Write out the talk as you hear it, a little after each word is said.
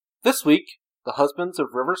This week, The Husbands of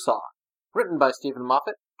River Song, written by Stephen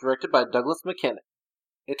Moffat, directed by Douglas McKinnon.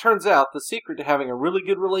 It turns out the secret to having a really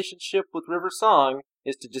good relationship with River Song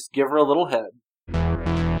is to just give her a little head.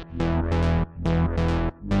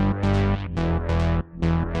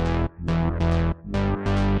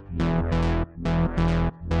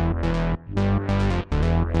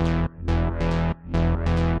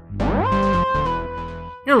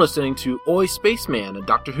 You're listening to Oi Spaceman, a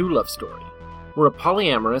Doctor Who love story. We're a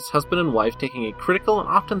polyamorous husband and wife taking a critical and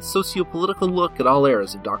often socio-political look at all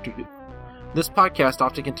eras of Doctor Who. This podcast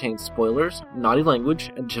often contains spoilers, naughty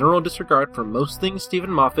language, and general disregard for most things Stephen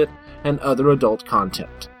Moffat and other adult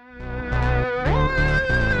content.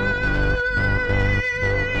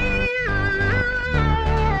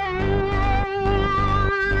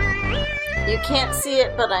 You can't see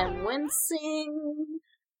it, but I'm wincing.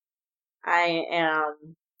 I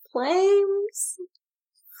am flames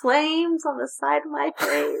on the side of my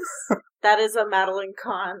face. That is a Madeline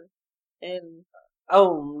Kahn in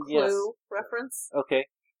Clue yes. reference. Okay.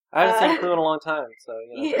 I haven't seen Clue in a long time, so,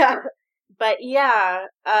 you know. Yeah. But yeah,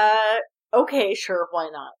 okay, sure, why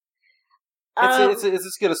not? It's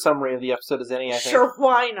as good a summary of the episode as any, I think. Sure,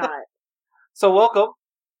 why not? So, welcome.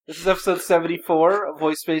 This is episode 74 of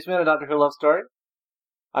Voice Spaceman, a Doctor Who love story.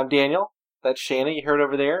 I'm Daniel. That's Shanna, you heard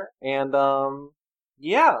over there. And,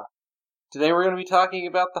 yeah. Today we're going to be talking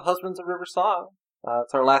about The Husbands of River Song.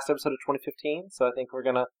 It's our last episode of 2015, so I think we're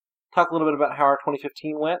going to talk a little bit about how our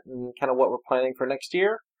 2015 went and kind of what we're planning for next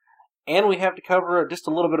year. And we have to cover just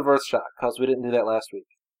a little bit of Earthshock, because we didn't do that last week.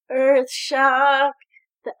 Earthshock,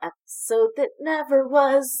 the episode that never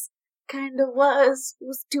was, kinda was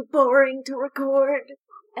too boring to record,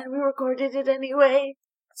 and we recorded it anyway.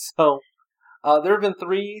 So, there have been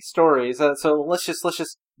 3 stories, so let's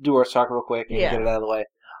just do Earthshock real quick and get it out of the way.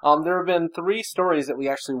 There have been 3 stories that we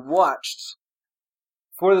actually watched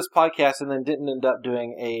for this podcast and then didn't end up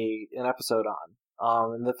doing an episode on.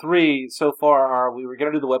 And the 3 so far are, we were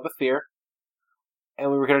going to do the Web of Fear, and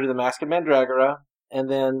we were going to do the Mask of Mandragora, and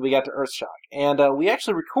then we got to Earthshock. And we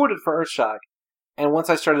actually recorded for Earthshock, and once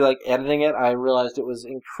I started editing it, I realized it was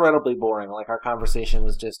incredibly boring. Our conversation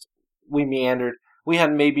was just, we meandered. We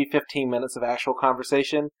had maybe 15 minutes of actual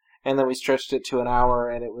conversation, and then we stretched it to an hour,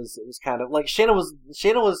 and it was kind of Shanna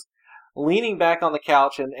was leaning back on the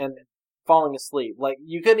couch and falling asleep.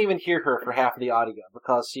 You couldn't even hear her for half of the audio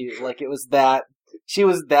because she was that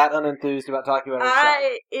unenthused about talking about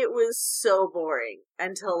Earthshock. It was so boring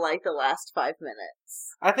until the last 5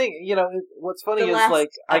 minutes. I think, what's funny is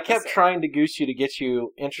I kept trying to goose you to get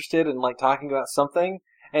you interested in talking about something,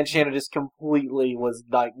 and Shanna just completely was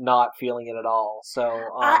not feeling it at all. So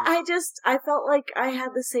I felt like I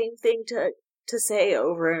had the same thing to say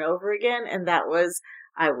over and over again, and that was,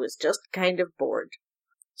 I was just kind of bored.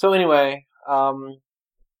 So anyway,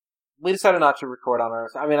 we decided not to record on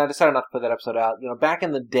Earth. I mean, I decided not to put that episode out. Back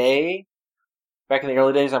in the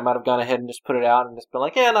early days, I might have gone ahead and just put it out and just been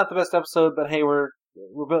not the best episode, but hey, we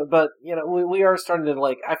are starting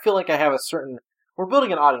to I feel like we're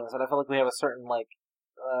building an audience, and I feel like we have a certain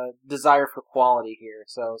desire for quality here.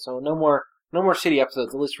 So no more shitty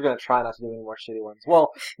episodes. At least we're going to try not to do any more shitty ones.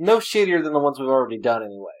 Well, no shittier than the ones we've already done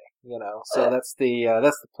anyway. So that's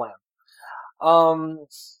the plan.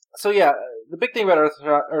 So yeah, the big thing about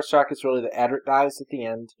Earthshock is really that Adric dies at the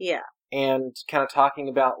end. Yeah. And kind of talking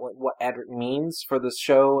about what Adric means for this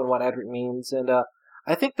show and what Adric means. And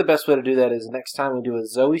I think the best way to do that is next time we do a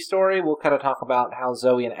Zoe story, we'll kind of talk about how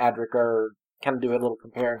Zoe and Adric are, kind of do a little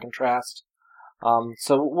compare and contrast.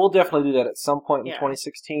 So we'll definitely do that at some point in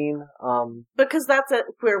 2016. Because that's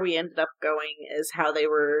where we ended up going, is how they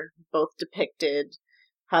were both depicted,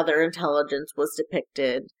 how their intelligence was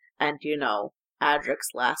depicted, and, Adric's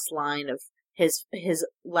last line of his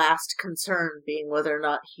last concern being whether or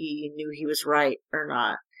not he knew he was right or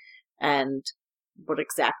not, and what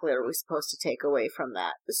exactly are we supposed to take away from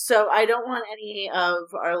that. So I don't want any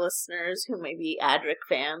of our listeners who may be Adric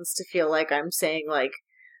fans to feel like I'm saying,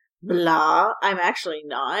 blah. I'm actually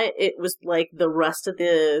not. It was the rest of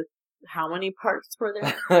the... How many parts were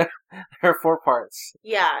there? There are 4 parts.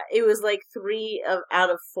 Yeah, it was 3 out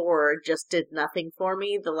of 4 just did nothing for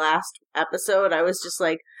me. The last episode, I was just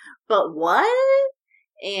but what?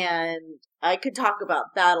 And I could talk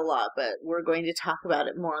about that a lot, but we're going to talk about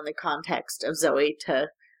it more in the context of Zoe to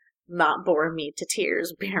not bore me to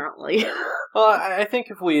tears, apparently. Well, I think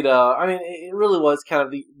if we'd, it really was kind of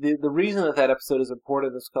the reason that episode is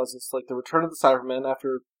important is because it's the return of the Cybermen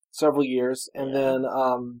after several years, and then,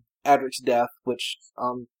 Adric's death, which,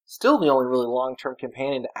 still the only really long-term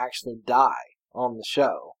companion to actually die on the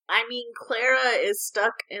show. I mean, Clara is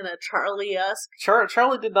stuck in a Charlie-esque...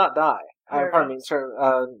 Charlie did not die. Pardon me,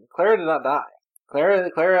 sir. Clara did not die.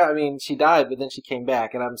 Clara, I mean, she died, but then she came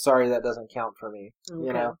back, and I'm sorry that doesn't count for me. Okay.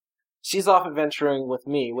 You know? She's off adventuring with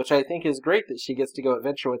me, which I think is great that she gets to go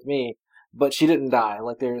adventure with me, but she didn't die.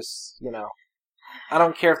 Like, there's, I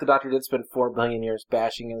don't care if the Doctor did spend 4 billion years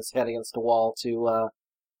bashing his head against a wall to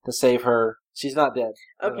save her. She's not dead.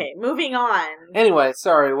 Okay, moving on. Anyway,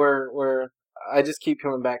 sorry, I just keep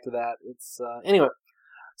coming back to that. It's, anyway.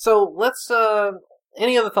 So, let's,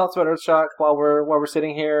 any other thoughts about Earthshock while we're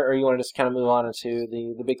sitting here, or you want to just kind of move on into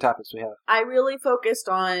the big topics we have? I really focused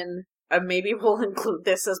on, maybe we'll include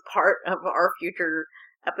this as part of our future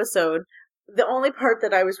episode. The only part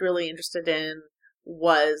that I was really interested in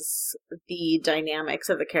was the dynamics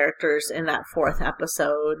of the characters in that 4th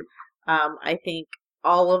episode. I think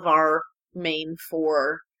all of our main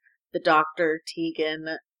 4, the Doctor,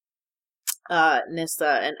 Tegan,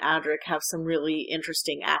 Nyssa, and Adric, have some really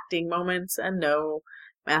interesting acting moments, and no,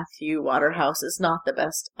 Matthew Waterhouse is not the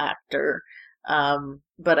best actor,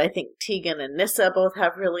 but I think Tegan and Nyssa both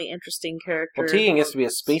have really interesting characters. Well, Tegan gets to be a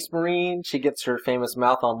space marine, she gets her famous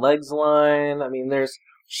mouth on legs line, I mean,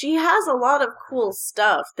 she has a lot of cool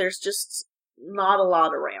stuff, there's just not a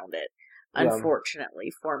lot around it,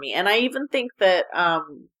 unfortunately, for me, and I even think that,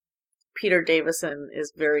 Peter Davison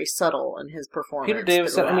is very subtle in his performance. Peter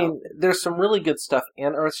Davison, I mean, there's some really good stuff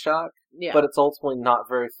in Earthshock, but it's ultimately not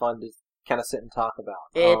very fun to kind of sit and talk about.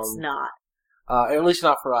 It's not. At least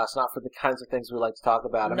not for us, not for the kinds of things we like to talk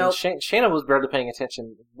about. Nope. I mean, Shana was barely paying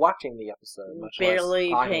attention watching the episode. Much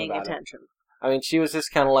barely less paying attention. I mean, she was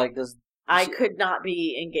just kind of like, I could not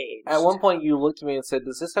be engaged. At one point, you looked at me and said,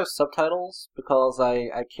 "Does this have subtitles?" Because I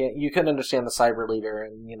can't. You couldn't understand the cyber leader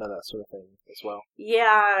and that sort of thing as well.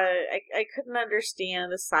 Yeah, I couldn't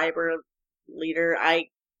understand the cyber leader. I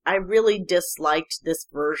really disliked this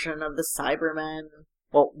version of the Cybermen.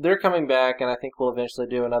 Well, they're coming back, and I think we'll eventually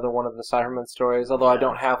do another one of the Cybermen stories. Although I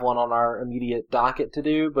don't have one on our immediate docket to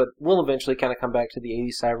do, but we'll eventually kind of come back to the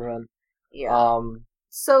 80s Cybermen. Yeah.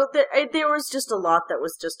 So there was just a lot that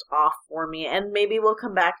was just off for me, and maybe we'll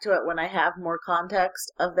come back to it when I have more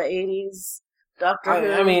context of the 80s Doctor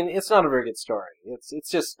Who. I mean, it's not a very good story.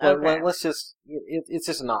 It's just, let's just, it's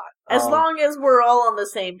just not. As long as we're all on the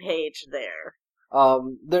same page there.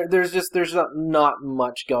 There's not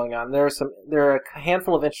much going on. There are a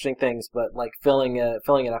handful of interesting things, but like filling an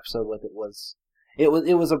episode with it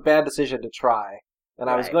was a bad decision to try. And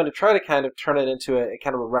I was going to try to kind of turn it into a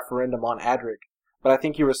kind of a referendum on Adric. But I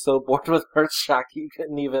think you were so bored with Earthshock you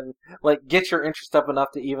couldn't even, get your interest up enough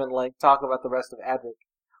to even, talk about the rest of Adric.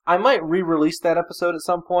 I might re-release that episode at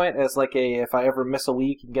some point as, if I ever miss a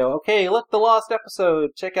week and go, okay, look, the lost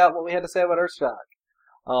episode, check out what we had to say about Earthshock.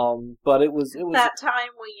 But it was... That time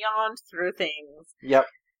we yawned through things. Yep.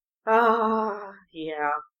 Yeah.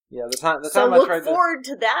 Yeah, the time so I tried forward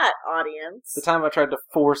to that, audience. The time I tried to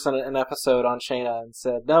force an episode on Shayna and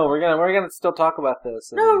said, "No, we're gonna still talk about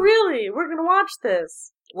this." And no, really, we're gonna watch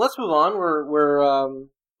this. Let's move on. We're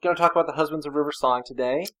gonna talk about the Husbands of River Song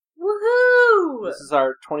today. Woohoo! This is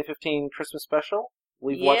our 2015 Christmas special.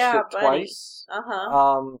 We've watched it twice.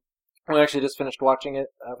 We actually just finished watching it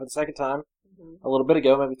for the second time a little bit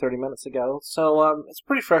ago, maybe 30 minutes ago. So it's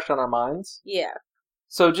pretty fresh on our minds. Yeah.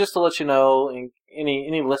 So just to let you know,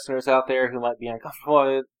 any listeners out there who might be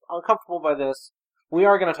uncomfortable by this, we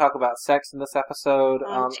are going to talk about sex in this episode,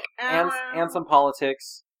 and some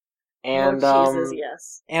politics, and Jesus,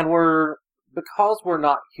 yes. And because we're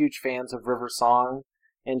not huge fans of River Song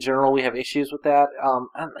in general, we have issues with that.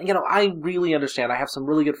 I really understand. I have some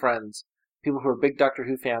really good friends, people who are big Doctor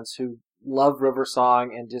Who fans who love River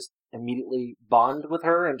Song and just immediately bond with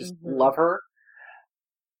her and just love her.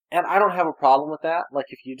 And I don't have a problem with that.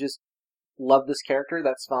 If you just love this character,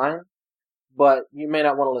 that's fine. But you may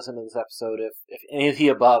not want to listen to this episode if any of the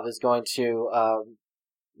above is going to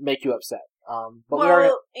make you upset. But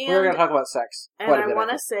we're going to talk about sex quite a bit. And I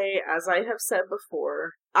want to say, as I have said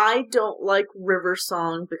before, I don't like River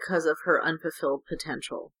Song because of her unfulfilled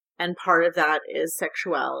potential. And part of that is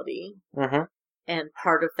sexuality. Mm-hmm. And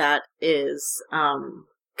part of that is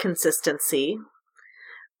consistency.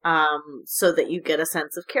 So that you get a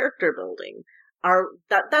sense of character building.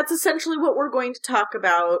 That's essentially what we're going to talk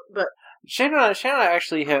about. But Shannon and I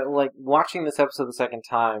actually had, watching this episode the second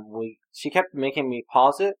time, she kept making me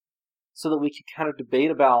pause it so that we could kind of debate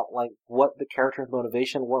about what the character's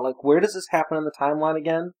motivation were. Where does this happen in the timeline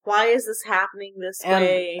again? Why is this happening this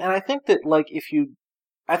way? And I think that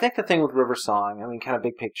I think the thing with River Song, I mean, kind of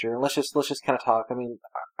big picture. Let's just kind of talk. I mean,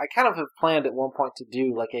 I kind of have planned at one point to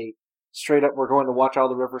do a straight up, we're going to watch all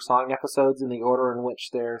the River Song episodes in the order in which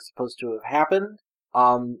they're supposed to have happened,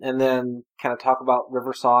 and then kind of talk about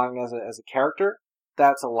River Song as a character.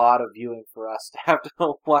 that's a lot of viewing for us to have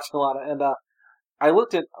to watch a lot of. And I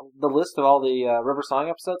looked at the list of all the River Song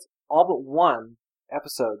episodes. All but one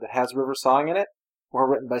episode that has River Song in it were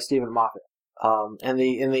written by Stephen Moffat. And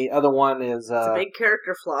the other one is it's a big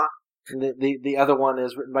character flaw. The other one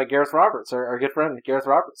is written by Gareth Roberts, our good friend Gareth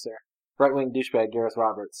Roberts there. Right-wing douchebag Gareth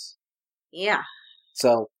Roberts. Yeah.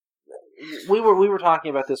 So we were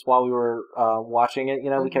talking about this while we were watching it.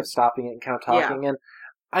 We kept stopping it and kind of talking. And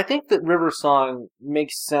I think that River Song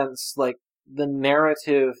makes sense. Like, the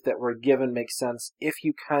narrative that we're given makes sense if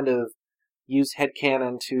you kind of use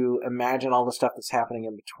headcanon to imagine all the stuff that's happening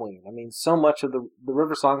in between. I mean, so much of the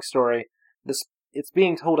River Song story, it's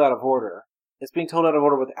being told out of order. It's being told out of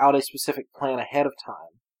order without a specific plan ahead of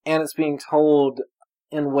time. And it's being told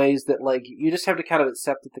in ways that, like, you just have to kind of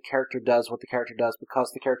accept that the character does what the character does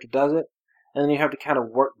because the character does it. And then you have to kind of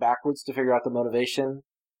work backwards to figure out the motivation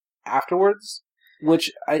afterwards.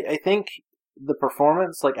 Which I think the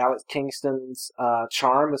performance, like Alex Kingston's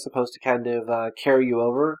charm, is supposed to kind of carry you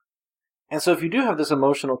over. And so if you do have this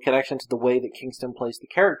emotional connection to the way that Kingston plays the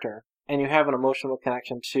character, and you have an emotional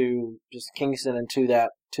connection to just Kingston and to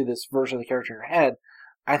this version of the character in your head,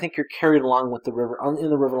 I think you're carried along with the River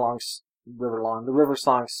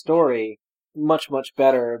Song story much, much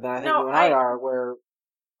better than I think you and I are, where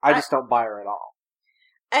I just don't buy her at all.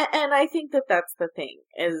 And I think that's the thing,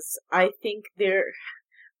 is I think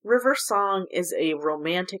River Song is a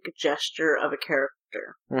romantic gesture of a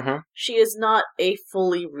character. Mm-hmm. She is not a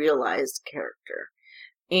fully realized character.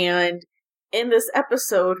 And in this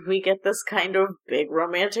episode, we get this kind of big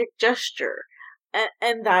romantic gesture.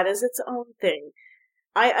 And that is its own thing.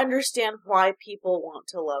 I understand why people want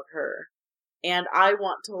to love her. And I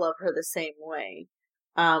want to love her the same way.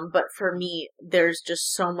 But for me, there's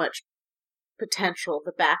just so much potential,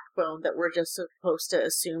 the backbone that we're just supposed to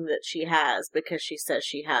assume that she has because she says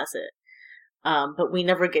she has it. But we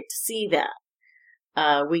never get to see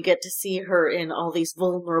that. We get to see her in all these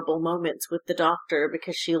vulnerable moments with the Doctor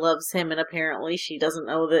because she loves him and apparently she doesn't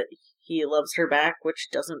know that he loves her back, which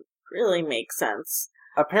doesn't really make sense.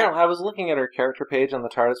 Apparently, I was looking at her character page on the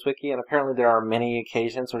TARDIS Wiki, and apparently there are many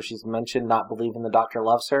occasions where she's mentioned not believing the Doctor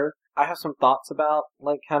loves her. I have some thoughts about,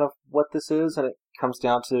 like, kind of what this is, and it comes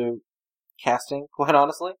down to casting, quite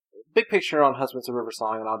honestly. Big picture on Husbands of River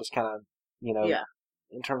Song, and I'll just kind of,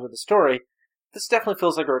 in terms of the story, this definitely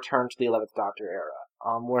feels like a return to the 11th Doctor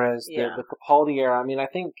era. Whereas the Capaldi era, I mean, I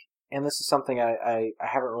think, and this is something I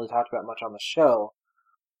haven't really talked about much on the show,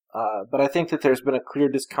 but I think that there's been a clear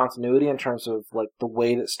discontinuity in terms of, like, the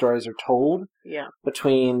way that stories are told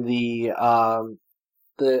between the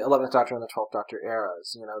 11th Doctor and the 12th Doctor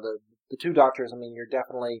eras. The two Doctors, I mean, you're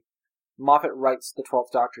definitely... Moffat writes the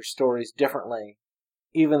 12th Doctor stories differently,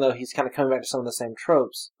 even though he's kind of coming back to some of the same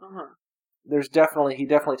tropes. Uh-huh. He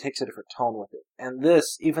definitely takes a different tone with it. And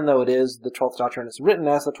this, even though it is the 12th Doctor and it's written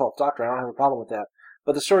as the 12th Doctor, I don't have a problem with that.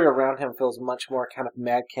 But the story around him feels much more kind of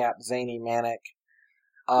madcap, zany, manic.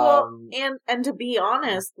 Well, and to be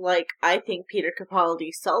honest, like, I think Peter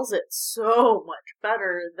Capaldi sells it so much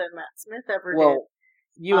better than Matt Smith ever did.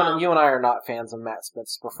 You and I are not fans of Matt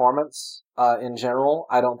Smith's performance in general.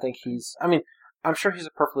 I don't think he's... I mean, I'm sure he's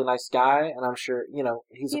a perfectly nice guy, and I'm sure,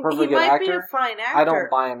 he's a perfectly good actor. He might be a fine actor. I don't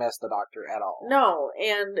buy him as the Doctor at all. No,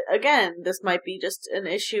 and again, this might be just an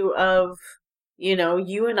issue of,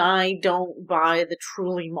 you and I don't buy the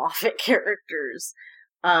truly Moffat characters.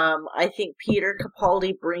 I think Peter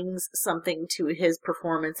Capaldi brings something to his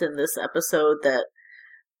performance in this episode that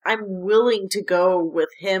I'm willing to go with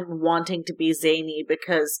him wanting to be zany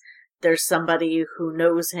because there's somebody who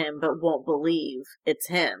knows him but won't believe it's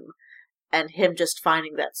him. And him just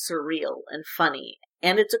finding that surreal and funny.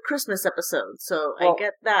 And it's a Christmas episode, so I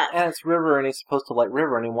get that. And it's River, and he's supposed to like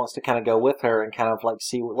River, and he wants to kind of go with her and kind of like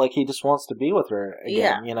see, like he just wants to be with her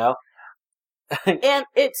again, And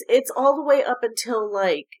it's all the way up until,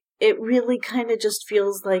 like, it really kind of just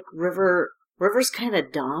feels like River's kind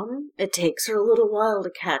of dumb. It takes her a little while to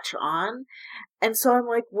catch on. And so I'm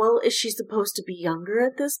like, well, is she supposed to be younger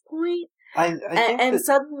at this point? I think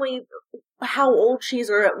suddenly, how old she is,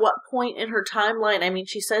 or at what point in her timeline, I mean,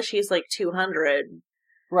 she says she's like 200.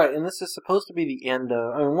 Right, and this is supposed to be the end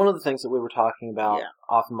of... I mean, one of the things that we were talking about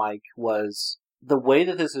off mic was the way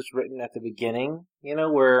that this is written at the beginning,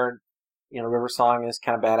 where, River Song is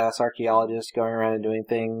kind of badass archaeologist going around and doing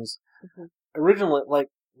things. Mm-hmm. Originally, like,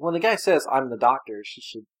 when the guy says, I'm the Doctor, she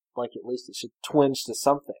should, like, at least it should twinge to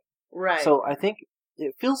something. Right. So I think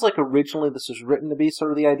it feels like originally this was written to be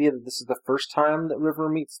sort of the idea that this is the first time that River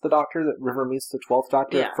meets the Doctor, that River meets the 12th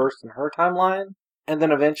Doctor first in her timeline. And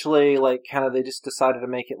then eventually, like, kind of they just decided to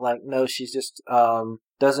make it like, no, she's just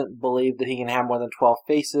doesn't believe that he can have more than 12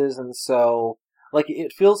 faces, and so Like,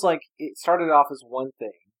 it feels like it started off as one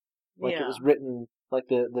thing. Like, Yeah. it was written, like,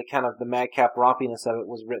 the kind of the madcap rompiness of it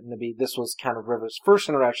was written to be, this was kind of River's first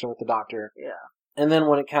interaction with the Doctor. Yeah. And then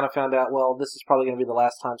when it kind of found out, well, this is probably going to be the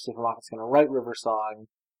last time Stephen Moffat's going to write River Song,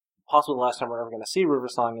 possibly the last time we're ever going to see River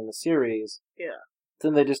Song in the series. Yeah.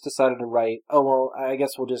 Then they just decided to write, oh, well, I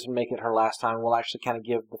guess we'll just make it her last time. We'll actually kind of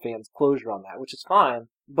give the fans closure on that, which is fine.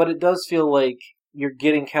 But it does feel like you're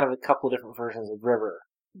getting kind of a couple of different versions of River.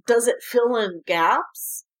 Does it fill in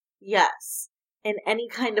gaps? Yes. In any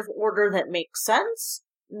kind of order that makes sense?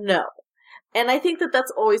 No. And I think that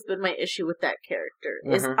that's always been my issue with that character,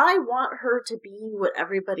 is I want her to be what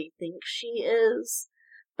everybody thinks she is,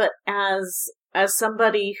 but as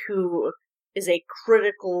somebody who is a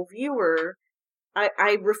critical viewer,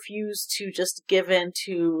 I refuse to just give in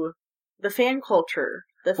to the fan culture,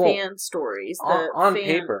 the fan stories. On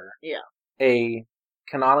paper, a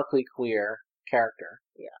canonically queer character.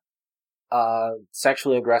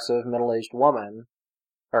 Sexually aggressive, middle-aged woman,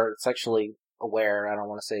 or sexually aware, I don't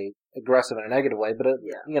want to say aggressive in a negative way, but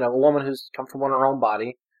a woman who's come from her own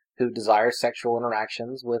body, who desires sexual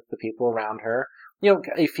interactions with the people around her.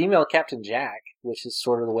 A female Captain Jack, which is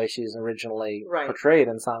sort of the way she's originally portrayed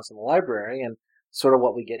in Silence in the Library, and sort of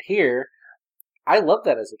what we get here. I love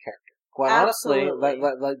that as a character. Quite honestly, like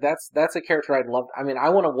that's a character I'd love. I mean, I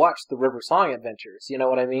want to watch the River Song adventures. You know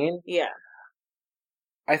what I mean? Yeah.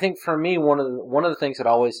 I think for me, one of the things that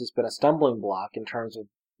always has been a stumbling block in terms of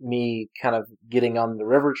me kind of getting on the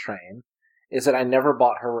River train is that I never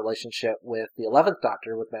bought her relationship with the 11th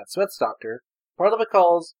Doctor, with Matt Smith's Doctor, partly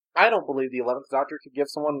because I don't believe the 11th Doctor could give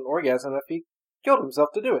someone an orgasm if he killed himself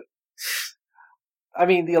to do it. I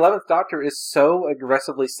mean, the 11th Doctor is so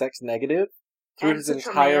aggressively sex negative through his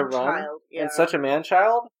entire run, and such a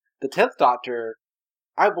man-child. The 10th Doctor,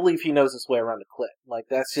 I believe he knows his way around a clit. Like,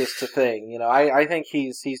 that's just a thing. I think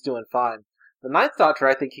he's doing fine. The 9th Doctor,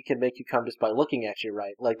 I think he can make you come just by looking at you,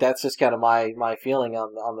 right? Like, that's just kind of my feeling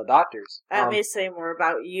on the Doctors. That may say more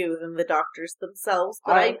about you than the Doctors themselves,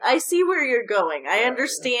 but I see where you're going. I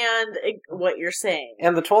understand what you're saying.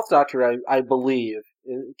 And the 12th Doctor, I believe,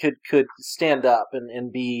 could stand up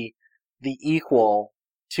and be the equal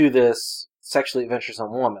to this sexually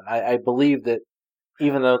adventuresome woman. I believe that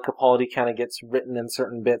even though Capaldi kind of gets written in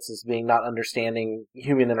certain bits as being not understanding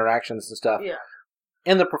human interactions and stuff,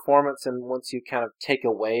 in the performance, and once you kind of take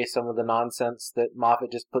away some of the nonsense that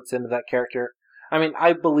Moffat just puts into that character, I mean,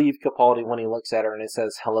 I believe Capaldi when he looks at her and it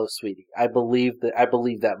says, "Hello, sweetie." I believe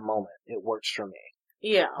that moment. It works for me.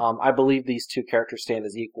 Yeah. I believe these two characters stand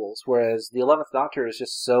as equals, whereas the 11th Doctor is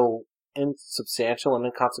just so insubstantial and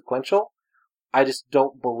inconsequential. I just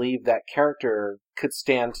don't believe that character could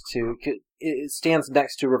it stands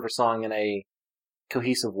next to River Song in a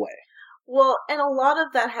cohesive way. Well, and a lot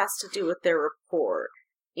of that has to do with their rapport,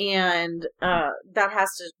 and that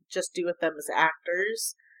has to just do with them as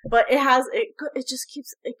actors. But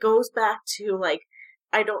it goes back to, like,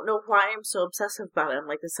 I don't know why I'm so obsessive about it. I'm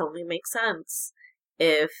like, this only makes sense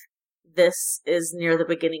if this is near the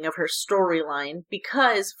beginning of her storyline,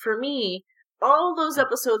 because for me, all those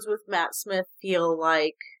episodes with Matt Smith feel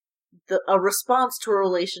like a response to a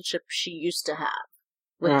relationship she used to have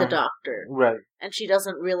with the Doctor. Right. And she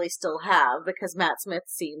doesn't really still have, because Matt Smith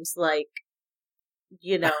seems like,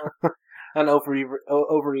 an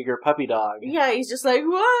overeager puppy dog. Yeah, he's just like,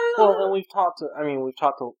 what? Well, and we've talked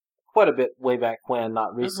quite a bit way back when,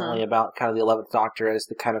 not recently, about kind of the 11th Doctor as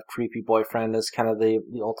the kind of creepy boyfriend, as kind of the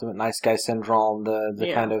ultimate nice guy syndrome,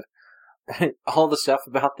 the kind of all the stuff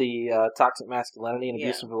about the toxic masculinity and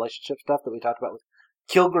abusive relationship stuff that we talked about with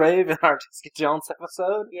Kilgrave in our Jessica Jones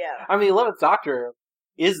episode. Yeah. I mean, the 11th Doctor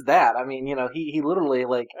is that. I mean, he literally,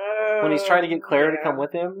 like, when he's trying to get Claire to come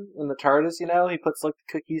with him in the TARDIS, he puts, like,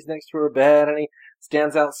 the cookies next to her bed, and he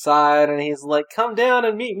stands outside, and he's like, come down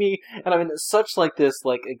and meet me. And I mean, it's such, like, this,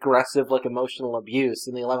 like, aggressive, like, emotional abuse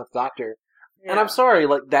in the 11th Doctor. Yeah. And I'm sorry,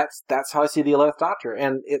 like, that's how I see the 11th Doctor,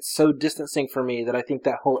 and it's so distancing for me that I think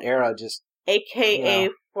that whole era just... AKA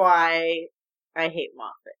why I hate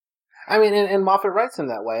Moffat. I mean, and Moffat writes him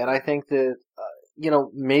that way, and I think that,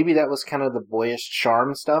 maybe that was kind of the boyish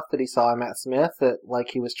charm stuff that he saw in Matt Smith, that, like,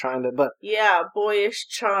 he was trying to, but... Yeah, boyish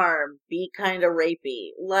charm, be kind of rapey.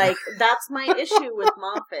 Like, that's my issue with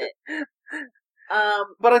Moffat.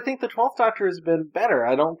 But I think the 12th Doctor has been better.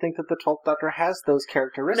 I don't think that the 12th Doctor has those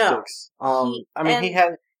characteristics. No.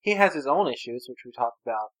 He has his own issues, which we talked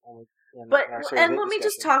about in our series. And let me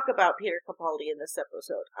just talk about Peter Capaldi in this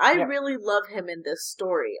episode. I really love him in this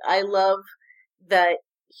story. I love that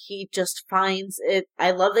he just finds it.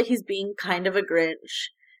 I love that he's being kind of a Grinch,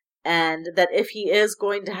 and that if he is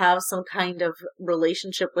going to have some kind of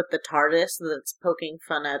relationship with the TARDIS that's poking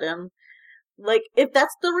fun at him, Like, if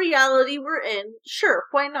that's the reality we're in, sure,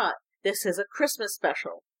 why not? This is a Christmas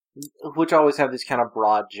special. Which always have these kind of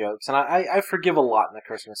broad jokes, and I forgive a lot in the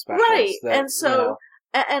Christmas specials. Right, that, and so,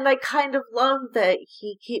 and I kind of love that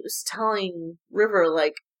he keeps telling River,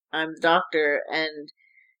 like, I'm the doctor, and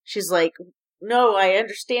she's like, no, I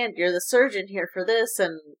understand, you're the surgeon here for this,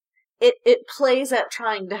 and it plays at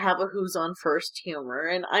trying to have a who's on first humor,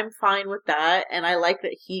 and I'm fine with that, and I like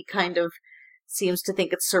that he kind of seems to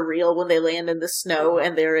think it's surreal when they land in the snow,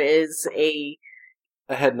 and there is a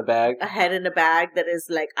head in a bag. A head in a bag that is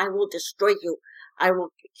like, I will destroy you. I will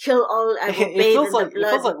kill all. I will bathe in the blood. It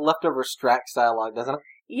feels like leftover Strax dialogue, doesn't it?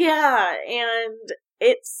 Yeah,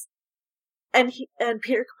 and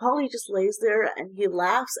Peter Capaldi just lays there and he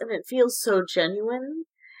laughs, and it feels so genuine.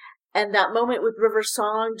 And that moment with River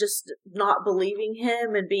Song just not believing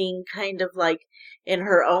him and being kind of like in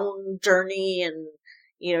her own journey and,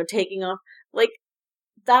 taking off, like,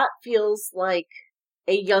 that feels like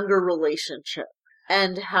a younger relationship.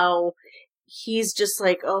 And how he's just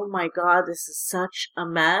like, oh my god, this is such a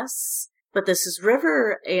mess. But this is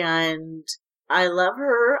River, and I love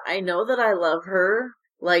her. I know that I love her.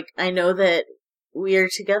 Like, I know that we are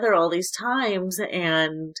together all these times,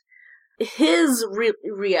 and his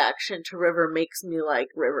reaction to River makes me like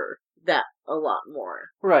River that a lot more.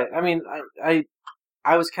 Right. I mean,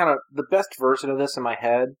 I was kind of, the best version of this in my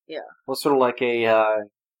head was sort of like a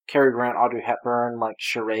Cary Grant, Audrey Hepburn, like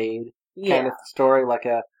charade kind of story, like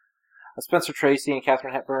a Spencer Tracy and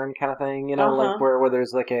Katharine Hepburn kind of thing, like where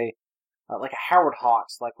there's like a Howard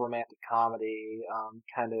Hawks like romantic comedy,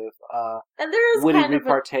 kind of and there is witty kind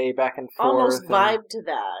repartee of back and forth, almost vibe to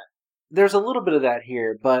that. There's a little bit of that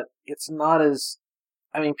here, but it's not as.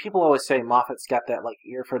 I mean, people always say Moffat's got that like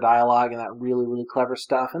ear for dialogue and that really really clever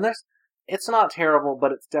stuff, and it's not terrible,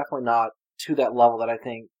 but it's definitely not to that level that I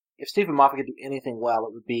think if Stephen Moffat could do anything well,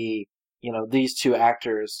 it would be these two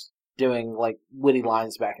actors doing like witty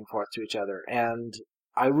lines back and forth to each other, and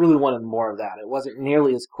I really wanted more of that. It wasn't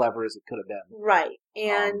nearly as clever as it could have been. Right,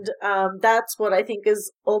 and that's what I think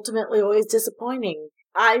is ultimately always disappointing.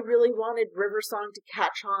 I really wanted River Song to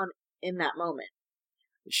catch on in that moment.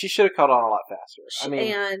 She should have caught on a lot faster. I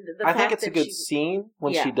mean, and I think it's a good scene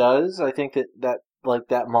when she does. I think that like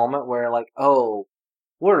that moment where like, oh,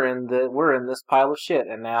 we're in this pile of shit,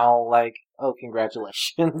 and now like, oh,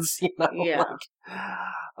 congratulations, Yeah.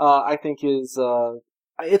 I think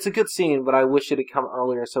it's a good scene, but I wish it had come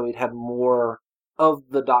earlier so we'd had more of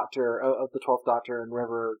the Doctor, of the 12th Doctor and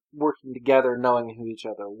River working together, knowing who each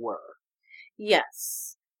other were.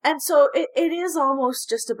 Yes. And so it is almost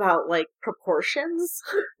just about, like, proportions.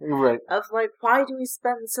 Right. Of, like, why do we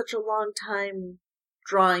spend such a long time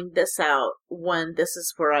drawing this out when this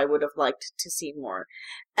is where I would have liked to see more?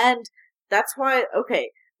 And that's why, okay,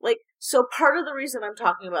 like, so part of the reason I'm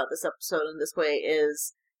talking about this episode in this way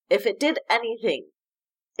is, if it did anything,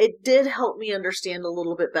 it did help me understand a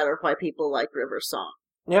little bit better why people like River Song.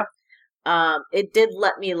 Yeah. It did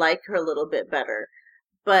let me like her a little bit better,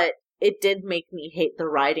 but it did make me hate the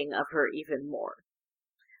writing of her even more.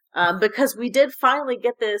 Because we did finally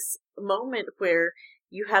get this moment where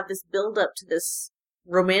you have this build-up to this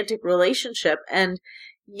romantic relationship, and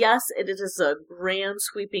yes, it is a grand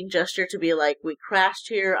sweeping gesture to be like, we crashed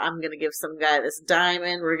here, I'm gonna give some guy this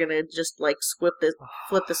diamond, we're gonna just like flip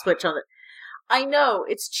the switch on it. I know,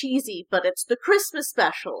 it's cheesy, but it's the Christmas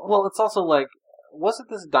special. Well, it's also like, wasn't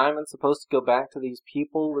this diamond supposed to go back to these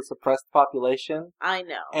people, this oppressed population? I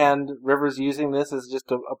know. And River's using this as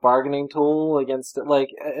just a bargaining tool against it, like,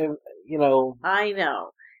 I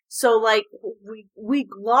know. So, like, we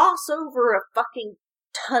gloss over a fucking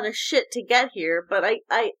ton of shit to get here, but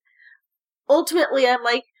I ultimately I'm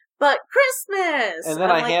like, but Christmas! And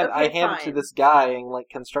then I hand it to this guy in, like,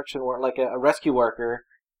 construction work, like a rescue worker,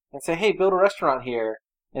 and say, hey, build a restaurant here.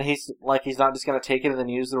 And he's not just going to take it and then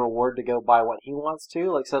use the reward to go buy what he wants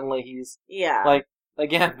to. Like, suddenly he's, like,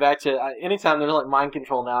 again, back to, anytime there's, like, mind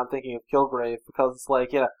control now, I'm thinking of Kilgrave, because it's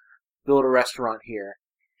like, build a restaurant here.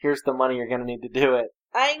 Here's the money you're going to need to do it.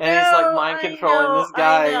 I know. And he's, like, mind controlling this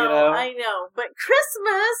guy, I know. But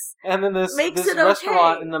Christmas and then this makes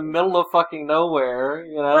restaurant in the middle of fucking nowhere,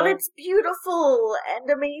 But it's beautiful and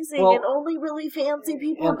amazing, and only really fancy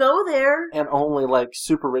people go there. And only, like,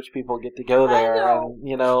 super rich people get to go there.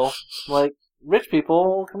 And, like, rich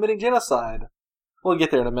people committing genocide. We'll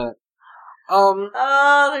get there in a minute.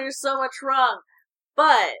 Oh, there's so much wrong.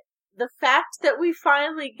 But the fact that we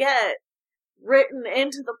finally get written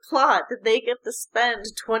into the plot that they get to spend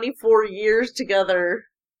 24 years together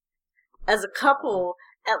as a couple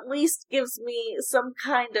at least gives me some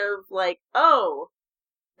kind of like, oh,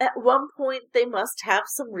 at one point they must have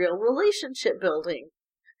some real relationship building.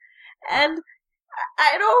 And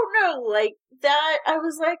I don't know, like, that, I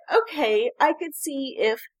was like, okay, I could see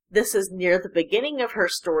if this is near the beginning of her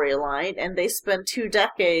storyline, and they spend 2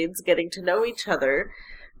 decades getting to know each other,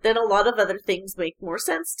 then a lot of other things make more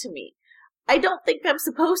sense to me. I don't think I'm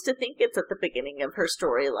supposed to think it's at the beginning of her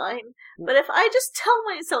storyline, but if I just tell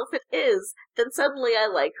myself it is, then suddenly I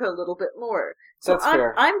like her a little bit more. So That's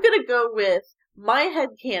fair. I'm gonna go with my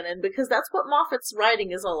headcanon, because that's what Moffat's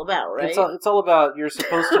writing is all about, right? It's all about you're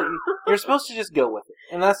supposed to just go with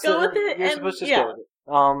it, and that's go with it. You're supposed to just go with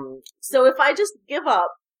it. So if I just give up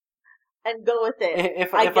and go with it,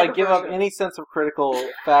 if I give up any sense of critical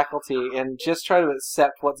faculty and just try to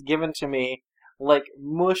accept what's given to me, like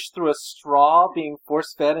mush through a straw being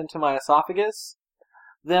force fed into my esophagus,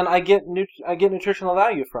 then I get nutritional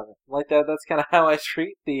value from it. Like that. That's kind of how I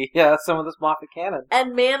treat some of this Moffat canon.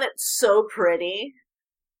 And man, it's so pretty.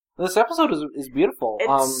 This episode is beautiful.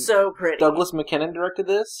 It's so pretty. Douglas McKinnon directed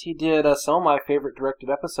this. He did some of my favorite directed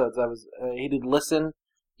episodes. He did Listen.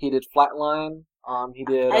 He did Flatline. He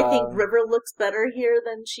did. I think River looks better here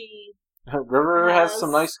than she. River has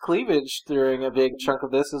some nice cleavage during a big chunk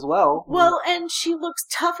of this as well. Well, and she looks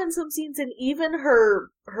tough in some scenes, and even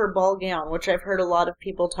her ball gown, which I've heard a lot of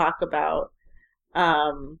people talk about.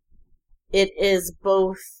 It is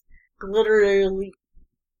both glittery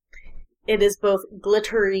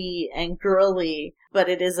and girly, but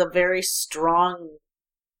it is a very strong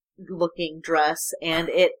looking dress, and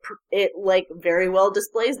it like very well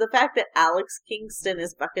displays the fact that Alex Kingston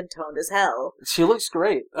is fucking toned as hell. She looks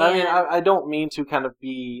great. I mean, I don't mean to kind of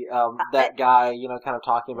be that guy, kind of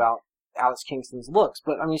talking about Alex Kingston's looks,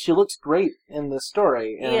 but I mean, she looks great in this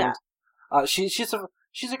story, and she's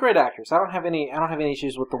a great actress. I don't have any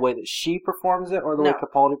issues with the way that she performs it or the way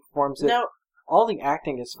Capaldi performs it. No. All the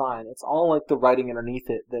acting is fine. It's all like the writing underneath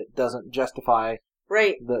it that doesn't justify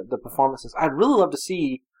the performances. I'd really love to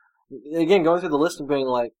see. Again, going through the list and being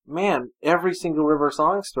like, man, every single River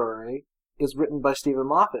Song story is written by Stephen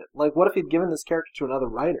Moffat. Like, what if he'd given this character to another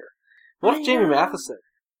writer? What if Jamie Matheson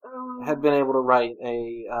had been able to write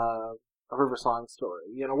a River Song story?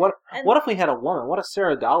 What if we had a woman? What if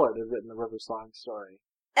Sarah Dollard had written a River Song story?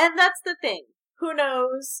 And that's the thing. Who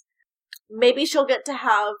knows? Maybe she'll get to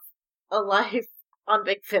have a life on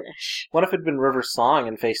Big Finish. What if it'd been River Song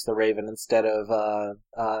and Face the Raven instead of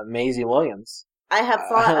Maisie Williams? I have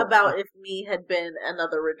thought about if me had been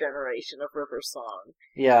another regeneration of River Song.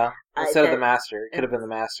 Yeah, instead of the Master. It could have been the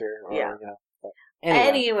Master.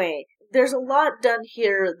 Anyway, there's a lot done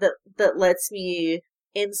here that lets me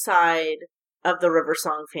inside of the River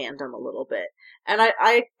Song fandom a little bit. And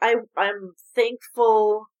I'm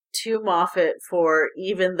thankful to Moffat for,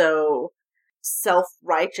 even though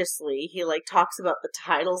self-righteously he talks about the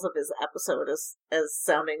titles of his episode as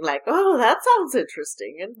sounding like, oh, that sounds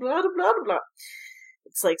interesting, and blah blah blah blah.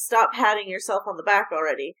 It's like, stop patting yourself on the back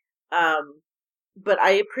already. But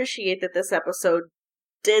I appreciate that this episode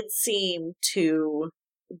did seem to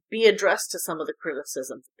be addressed to some of the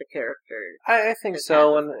criticisms of the character. I think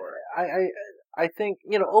so, and I think,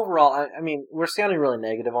 overall, I mean, we're sounding really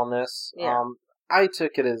negative on this. Yeah. I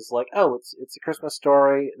took it as like, oh, it's a Christmas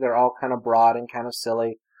story. They're all kind of broad and kind of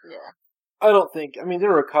silly. Yeah. I mean, there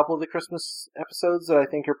were a couple of the Christmas episodes that I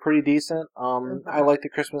think are pretty decent. I like the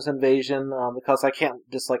Christmas Invasion, because I can't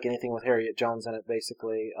dislike anything with Harriet Jones in it,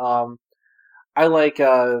 basically. I like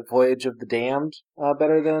Voyage of the Damned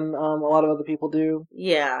better than a lot of other people do.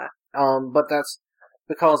 Yeah. But that's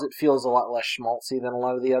because it feels a lot less schmaltzy than a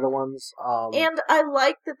lot of the other ones. And I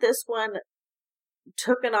like that this one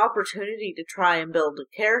took an opportunity to try and build a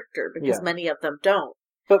character, because many of them don't.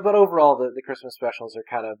 But overall, the Christmas specials are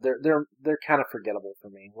kind of they're kind of forgettable for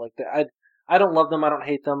me. Like, I don't love them, I don't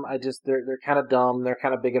hate them. They're kind of dumb. They're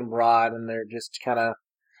kind of big and broad, and they're just kind of,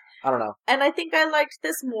 I don't know. And I think I liked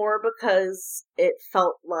this more because it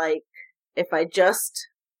felt like if I just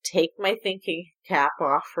take my thinking cap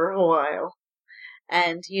off for a while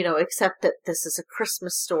and accept that this is a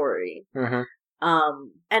Christmas story, and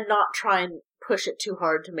not try and push it too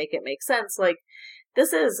hard to make it make sense. Like,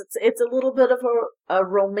 this it's a little bit of a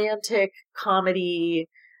romantic comedy,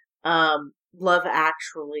 Love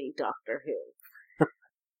Actually Doctor Who.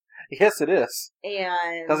 Yes, it is.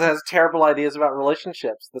 And because it has terrible ideas about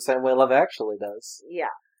relationships, the same way Love Actually does. Yeah.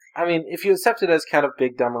 I mean, if you accept it as kind of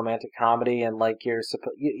big, dumb romantic comedy, and like you're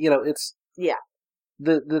supposed, it's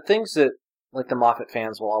the things that like the Moffat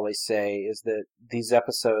fans will always say is that these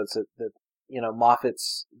episodes that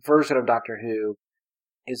Moffat's version of Doctor Who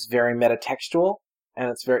is very metatextual, and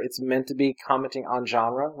it's meant to be commenting on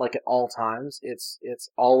genre, like at all times. It's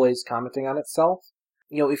always commenting on itself.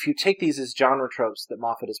 If you take these as genre tropes that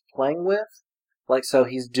Moffat is playing with, like, so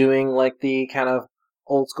he's doing like the kind of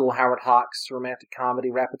old school Howard Hawks romantic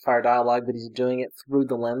comedy, rapid fire dialogue, but he's doing it through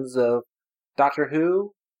the lens of Doctor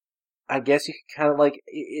Who. I guess you can kind of like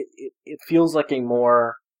it feels like a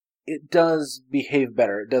more. It does behave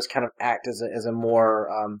better. It does kind of act as a more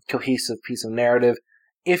cohesive piece of narrative,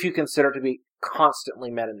 if you consider it to be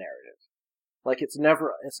constantly meta narrative. Like it's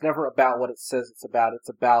never about what it says it's about. It's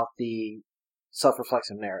about the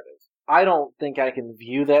self-reflexive narrative. I don't think I can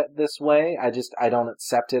view that this way. I don't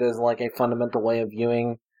accept it as like a fundamental way of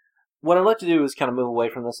viewing. What I'd like to do is kind of move away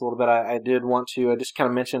from this a little bit. I just kind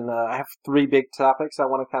of mention, I have 3 big topics I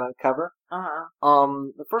want to kind of cover.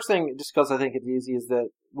 The first thing, just because I think it's easy, is that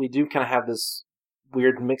we do kind of have this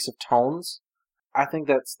weird mix of tones. I think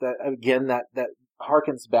that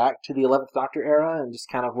harkens back to the 11th Doctor era, and just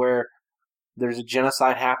kind of where there's a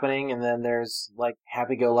genocide happening, and then there's like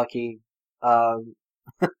happy-go-lucky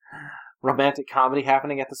romantic comedy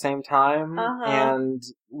happening at the same time, and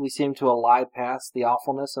we seem to elide past the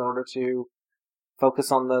awfulness in order to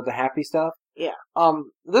focus on the happy stuff. Yeah.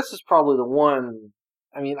 This is probably the one.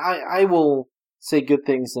 I mean, I will say good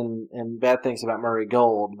things and bad things about Murray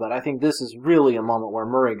Gold, but I think this is really a moment where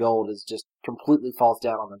Murray Gold is just completely falls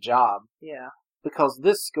down on the job. Yeah. Because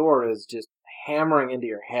this score is just hammering into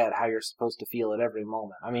your head how you're supposed to feel at every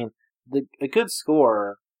moment. I mean, a good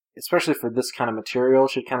score, especially for this kind of material,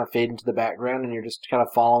 should kind of fade into the background and you're just kind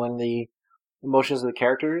of following the emotions of the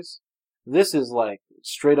characters. This is like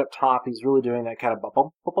straight up top. He's really doing that kind of bum bum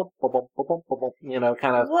bum bum bum bum bum, you know,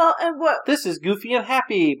 kind of. Well, and what this is goofy and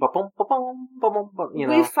happy. Bum bum bum bum bum. You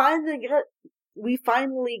know, we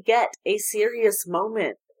finally get a serious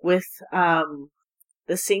moment with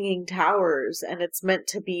the singing towers, and it's meant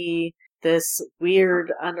to be this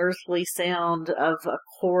weird, unearthly sound of a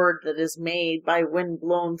chord that is made by wind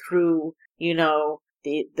blown through, you know,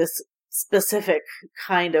 this specific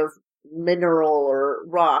kind of mineral or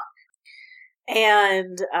rock.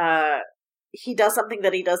 And he does something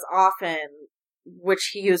that he does often,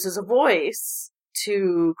 which he uses a voice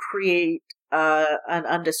to create an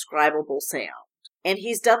undescribable sound. And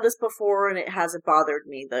he's done this before, and it hasn't bothered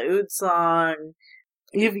me. The Oud song.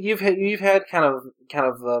 You've had kind of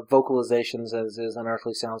vocalizations as is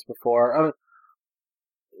unearthly sounds before. I mean,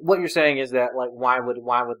 what you're saying is that like why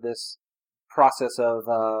would this process of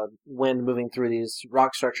wind moving through these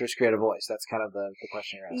rock structures create a voice? That's kind of the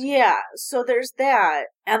question you're asking. Yeah, so there's that,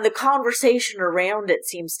 and the conversation around it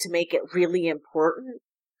seems to make it really important.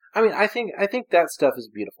 I mean, I think that stuff is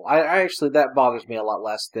beautiful. I actually, that bothers me a lot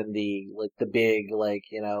less than the big, like,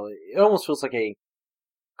 you know, it almost feels like a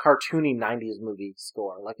cartoony 90s movie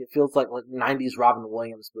score. Like, it feels like 90s Robin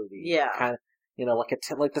Williams movie. Yeah. Kind of, you know, like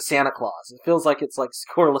the Santa Claus. It feels like it's like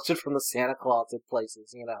score lifted from the Santa Claus in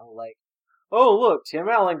places, you know, like, oh, look, Tim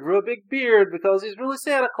Allen grew a big beard because he's really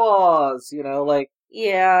Santa Claus, you know, like.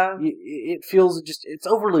 Yeah. It feels just, it's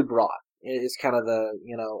overly broad. It's kind of the,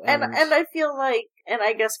 you know. And I feel like, and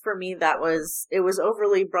I guess for me it was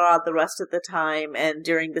overly broad the rest of the time, and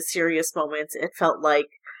during the serious moments it felt like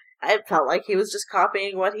he was just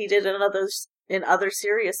copying what he did in other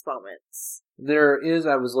serious moments.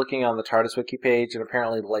 I was looking on the TARDIS wiki page, and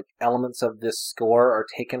apparently like elements of this score are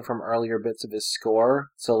taken from earlier bits of his score.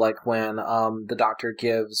 So like when the Doctor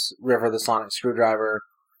gives River the sonic screwdriver,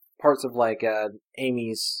 parts of like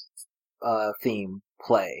Amy's theme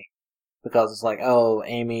play. Because it's like, oh,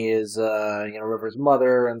 Amy is, River's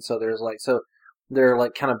mother, and so there are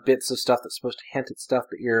like kind of bits of stuff that's supposed to hint at stuff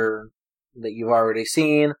that you've already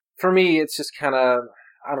seen. For me, it's just kind of,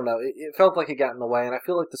 I don't know, it felt like it got in the way, and I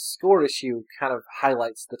feel like the score issue kind of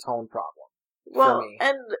highlights the tone problem. Well, for me.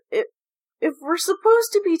 And if we're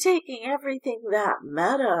supposed to be taking everything that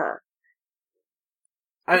meta,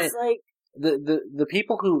 it's like the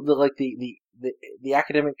people who the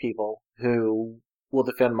academic people who will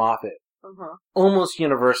defend Moffat. Almost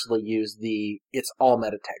universally use the "it's all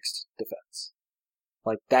metatext" defense.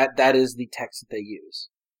 Like that is the text that they use.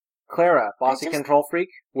 Clara, bossy control freak,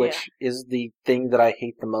 which is the thing that I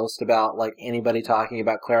hate the most about like anybody talking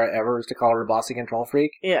about Clara ever, is to call her a bossy control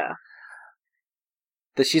freak. Yeah.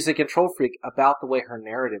 That she's a control freak about the way her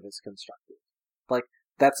narrative is constructed. Like,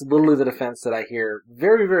 that's literally the defense that I hear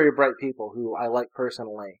very, very bright people who I like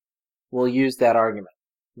personally will use that argument.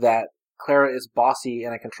 That Clara is bossy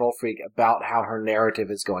and a control freak about how her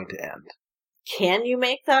narrative is going to end. Can you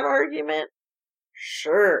make that argument?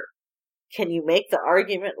 Sure. Can you make the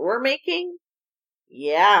argument we're making?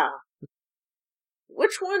 Yeah.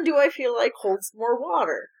 Which one do I feel like holds more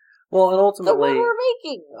water? Well, and ultimately, the one we're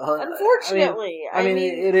making. Unfortunately, I mean,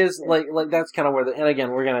 it is like that's kind of where and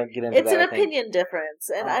again, we're gonna get into it's that. It's an opinion difference,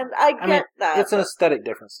 and I get that. It's an aesthetic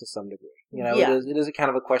difference to some degree. It is a kind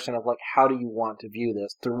of a question of like, how do you want to view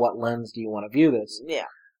this? Through what lens do you want to view this? Yeah.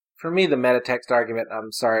 For me, the metatext argument.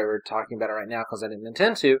 I'm sorry we're talking about it right now because I didn't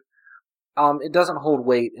intend to. It doesn't hold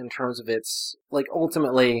weight in terms of its like.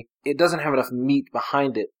 Ultimately, it doesn't have enough meat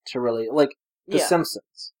behind it to really like The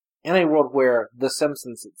Simpsons. In a world where The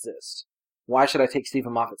Simpsons exist, why should I take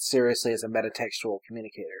Stephen Moffat seriously as a metatextual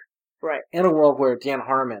communicator? Right. In a world where Dan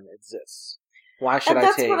Harmon exists, why should I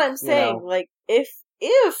take... That's what I'm saying. Like, if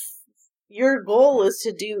your goal is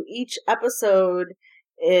to do each episode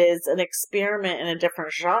is an experiment in a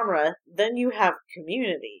different genre, then you have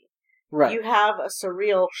Community. Right. You have a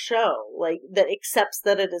surreal show, like, that accepts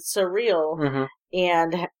that it is surreal,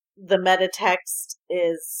 and the metatext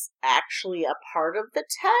is actually a part of the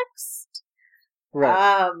text.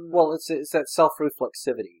 Right. Well, it's that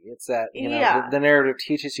self-reflexivity. It's that, the narrative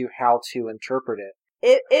teaches you how to interpret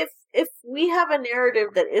it. If we have a narrative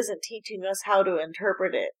that isn't teaching us how to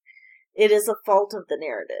interpret it, it is a fault of the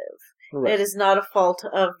narrative. Right. It is not a fault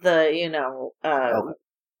of the,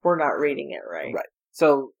 we're not reading it right. Right.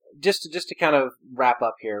 So, just to kind of wrap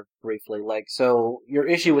up here briefly, so your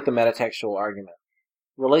issue with the metatextual argument,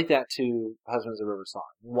 relate that to Husbands of River Song.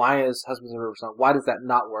 Why is Husbands of River Song, why does that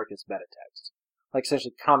not work as metatext? Like,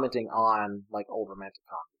 essentially commenting on, old romantic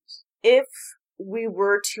comedies. If we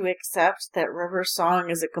were to accept that River Song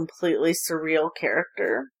is a completely surreal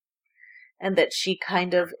character, and that she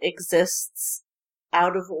kind of exists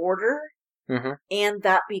out of order, and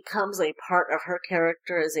that becomes a part of her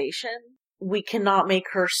characterization, we cannot make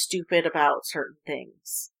her stupid about certain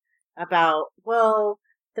things. About, well,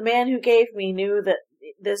 the man who gave me knew that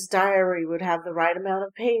this diary would have the right amount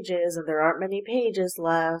of pages, and there aren't many pages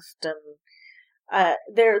left, and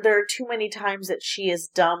there are too many times that she is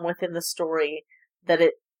dumb within the story that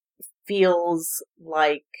it feels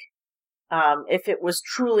like if it was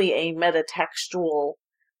truly a metatextual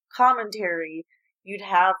commentary, you'd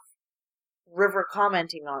have River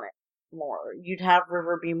commenting on it more. You'd have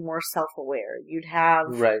River be more self-aware. You'd have...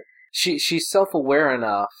 Right. She's self-aware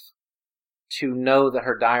enough to know that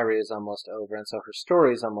her diary is almost over, and so her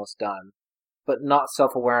story is almost done, but not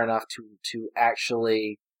self-aware enough to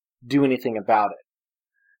actually do anything about it.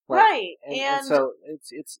 Right. And so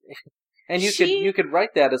it's and you could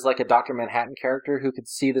write that as like a Dr. Manhattan character who could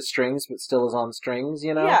see the strings but still is on strings,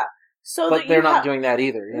 Yeah. But they're not doing that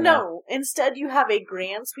either. No. Instead, you have a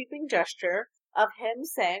grand sweeping gesture of him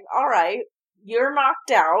saying, all right, you're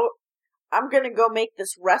knocked out. I'm going to go make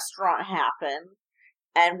this restaurant happen.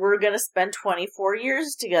 And we're going to spend 24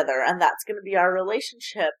 years together. And that's going to be our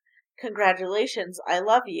relationship. Congratulations. I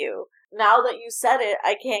love you. Now that you said it,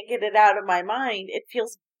 I can't get it out of my mind. It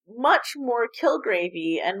feels much more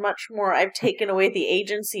Kilgravey and much more I've taken away the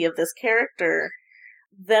agency of this character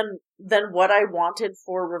than what I wanted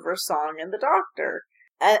for River Song and the Doctor.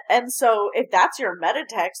 And so if that's your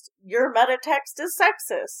metatext is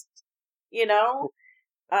sexist.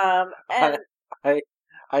 And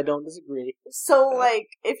I don't disagree. So,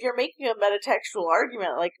 if you're making a metatextual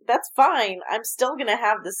argument, that's fine. I'm still gonna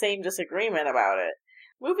have the same disagreement about it.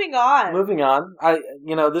 Moving on.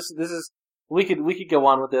 This is, we could go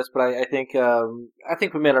on with this, but I think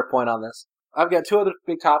we made our point on this. I've got two other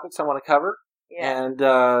big topics I want to cover. Yeah. And,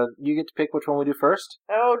 you get to pick which one we do first.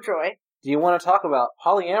 Oh, joy. Do you want to talk about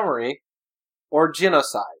polyamory or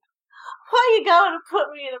genocide? Why are you going to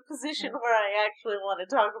put me in a position where I actually want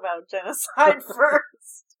to talk about genocide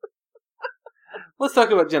first? Let's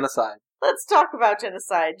talk about genocide. Let's talk about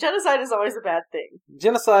genocide. Genocide is always a bad thing.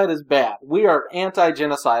 Genocide is bad. We are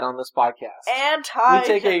anti-genocide on this podcast. Anti-genocide. We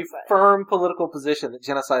take a firm political position that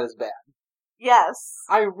genocide is bad. Yes.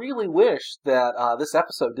 I really wish that this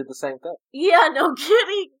episode did the same thing. Yeah, no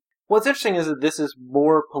kidding. What's interesting is that this is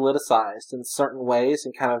more politicized in certain ways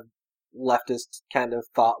and kind of leftist kind of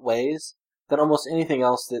thought ways than almost anything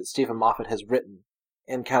else that Stephen Moffat has written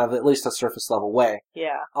in kind of at least a surface level way.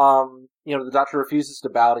 Yeah. The Doctor refuses to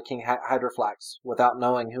bow to King Hydroflax without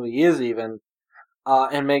knowing who he is even,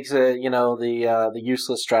 and makes it, the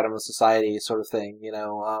useless stratum of society sort of thing,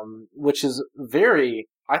 which is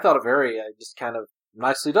I thought a very just kind of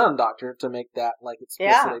nicely done, Doctor, to make that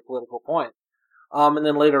explicit a political point. And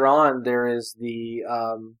then later on there is the,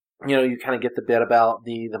 you kind of get the bit about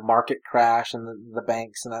the market crash and the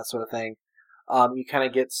banks and that sort of thing. You kind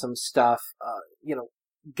of get some stuff,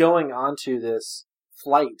 going onto this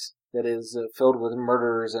flight that is filled with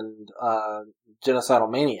murderers and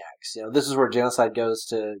genocidal maniacs. This is where genocide goes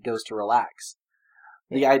to relax.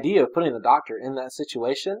 The idea of putting the Doctor in that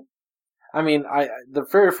situation, I mean, the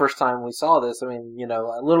very first time we saw this, I mean,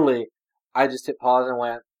 literally, I just hit pause and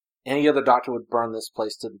went, any other doctor would burn this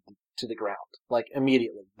place to the ground, like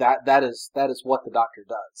immediately. That is what the Doctor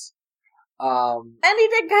does. And he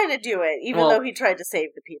did kind of do it, even though he tried to save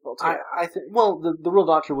the people too. I think. Well, the real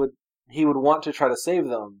Doctor would want to try to save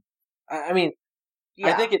them. I mean,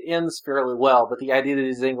 I think it ends fairly well, but the idea that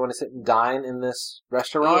he's then going to sit and dine in this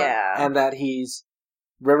restaurant, and that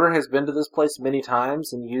River has been to this place many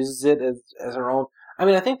times and uses it as her own. I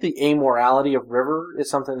mean, I think the amorality of River is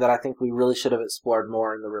something that I think we really should have explored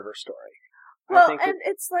more in the River story. Well,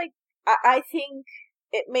 it's like, I think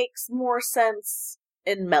it makes more sense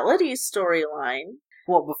in Melody's storyline.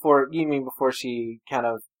 Well, before she kind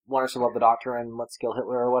of wanted to love the Doctor and let's kill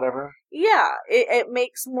Hitler or whatever? Yeah, it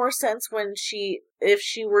makes more sense if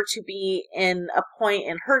she were to be in a point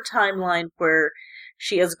in her timeline where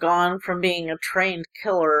she has gone from being a trained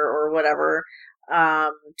killer or whatever,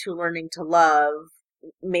 to learning to love.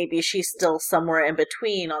 Maybe she's still somewhere in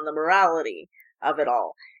between on the morality of it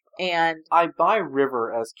all. And I buy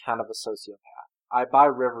River as kind of a sociopath. I buy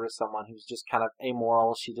River as someone who's just kind of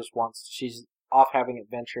amoral. She's off having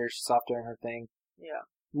adventures. She's off doing her thing. Yeah.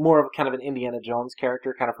 More of kind of an Indiana Jones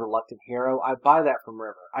character, kind of reluctant hero. I buy that from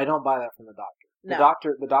River. I don't buy that from the Doctor. No.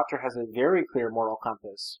 The Doctor has a very clear moral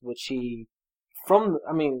compass, which from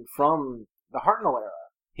the Hartnell era,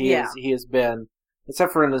 he has been,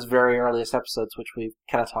 except for in his very earliest episodes, which we've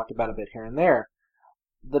kind of talked about a bit here and there.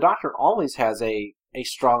 The Doctor always has a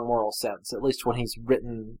strong moral sense, at least when he's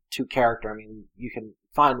written to character. I mean, you can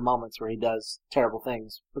find moments where he does terrible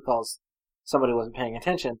things because somebody wasn't paying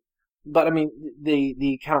attention. But, I mean,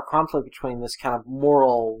 the kind of conflict between this kind of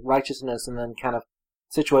moral righteousness and then kind of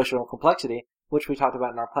situational complexity, which we talked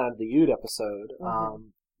about in our Planet of the Ood episode,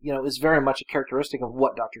 is very much a characteristic of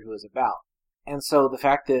what Doctor Who is about. And so the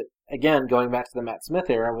fact that, again, going back to the Matt Smith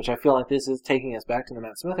era, which I feel like this is taking us back to the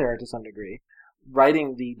Matt Smith era to some degree,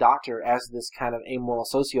 writing the Doctor as this kind of amoral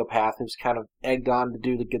sociopath who's kind of egged on to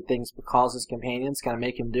do the good things because his companions kind of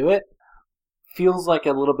make him do it, feels like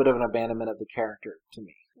a little bit of an abandonment of the character to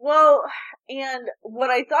me. Well, and what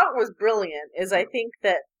I thought was brilliant is I think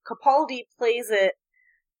that Capaldi plays it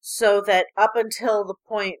so that up until the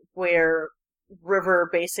point where River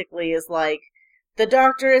basically is like, the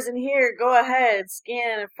Doctor isn't here, go ahead,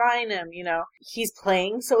 scan and find him, he's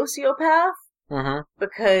playing sociopath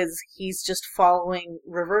because he's just following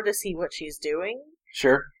River to see what she's doing.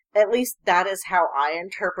 Sure. At least that is how I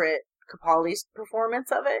interpret Capaldi's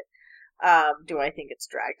performance of it. Do I think it's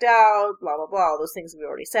dragged out? Blah, blah, blah. All those things we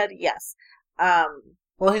already said. Yes.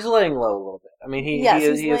 Well, he's laying low a little bit. I mean, he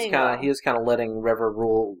is kind of letting River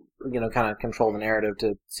rule, kind of control the narrative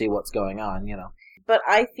to see what's going on, But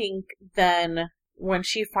I think then when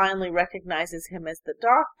she finally recognizes him as the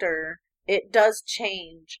Doctor, it does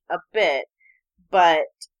change a bit, but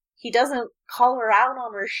he doesn't call her out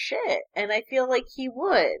on her shit, and I feel like he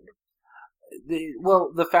would.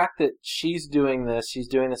 The fact that she's doing this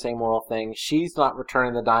amoral thing, she's not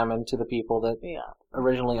returning the diamond to the people that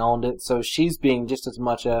originally owned it, so she's being just as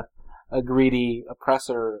much a greedy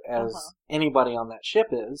oppressor as anybody on that ship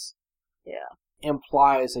is. Yeah.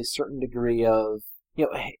 Implies a certain degree of,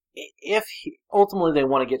 if ultimately they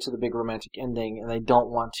want to get to the big romantic ending and they don't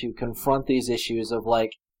want to confront these issues of,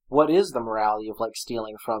 like, what is the morality of, like,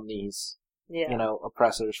 stealing from these,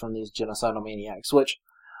 oppressors, from these genocidal maniacs, which,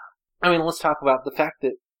 I mean, let's talk about the fact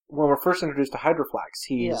that when we're first introduced to Hydroflax,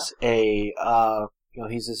 he's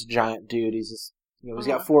he's this giant dude. He's this, he's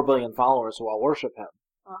got 4 billion followers who all worship him.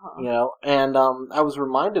 And I was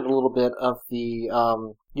reminded a little bit of the,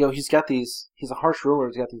 he's a harsh ruler.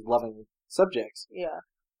 He's got these loving subjects. Yeah.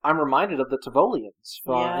 I'm reminded of the Tivolians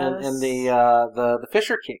and the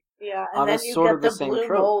Fisher King. Yeah, and then you get the blue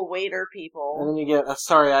mole waiter people. And then you get,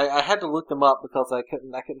 I had to look them up because I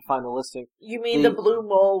couldn't find the listing. You mean the blue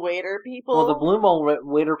mole waiter people? Well, the blue mole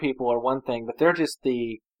waiter people are one thing, but they're just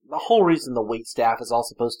the whole reason the wait staff is all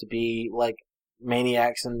supposed to be, like,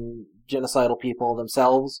 maniacs and genocidal people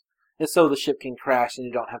themselves is so the ship can crash and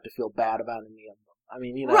you don't have to feel bad about any of them. I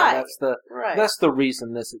mean, that's the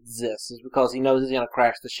reason this exists, is because he knows he's going to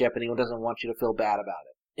crash the ship and he doesn't want you to feel bad about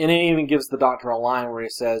it. And it even gives the Doctor a line where he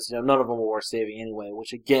says, none of them were worth saving anyway,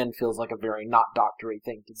 which again feels like a very not doctory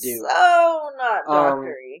thing to do. So not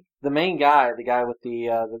doctory. The main guy, the guy with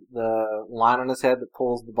the line on his head that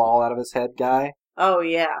pulls the ball out of his head guy. Oh,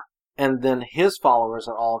 yeah. And then his followers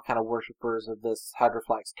are all kind of worshippers of this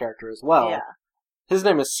Hydroflax character as well. Yeah. His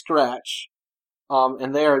name is Scratch.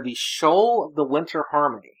 And they are the Shoal of the Winter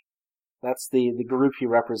Harmony. That's the group he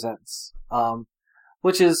represents.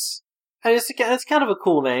 Which is, it's kind of a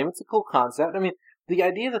cool name. It's a cool concept. I mean, the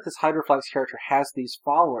idea that this Hydroflax character has these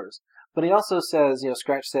followers, But he also says,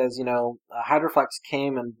 Scratch says, Hydroflex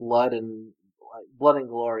came in blood and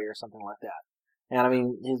glory or something like that. And I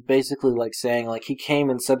mean, he's basically like saying, like, he came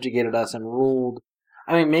and subjugated us and ruled.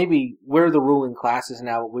 I mean, maybe we're the ruling classes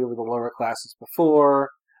now, but we were the lower classes before.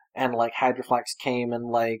 And like Hydroflex came and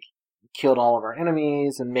like killed all of our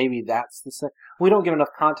enemies, and maybe that's the thing. We don't get enough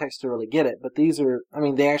context to really get it, but these are, I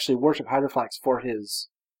mean, they actually worship Hydroflex for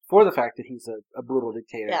the fact that he's a brutal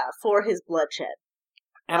dictator. Yeah, for his bloodshed.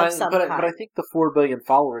 And but I think the 4 billion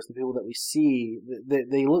followers, the people that we see,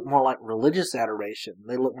 they look more like religious adoration.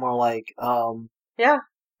 They look more like, yeah.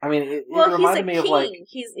 I mean, it reminded me of like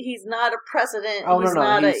he's not a president. Oh, he's no,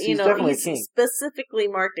 not he's definitely a king. Specifically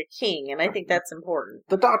marked a king, and I think that's important.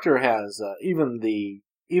 The Doctor has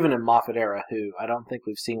even in Moffat era, who I don't think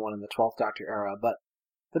we've seen one in the 12th Doctor era, but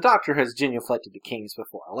the Doctor has genuflected to kings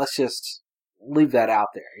before. Let's just leave that out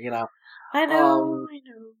there, I know.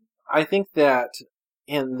 I think that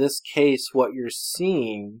in this case, what you're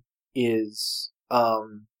seeing is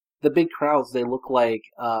the big crowds. They look like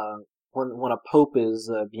when a pope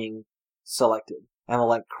is being selected, and the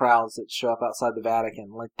like crowds that show up outside the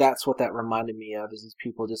Vatican. Like that's what that reminded me of. Is these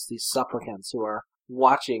people, just these supplicants who are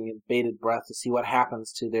watching in bated breath to see what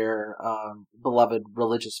happens to their beloved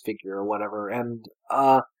religious figure or whatever. And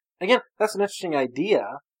again, that's an interesting idea.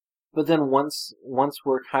 But then once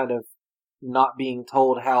we're kind of not being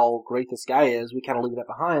told how great this guy is, we kind of leave that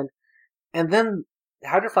behind. And then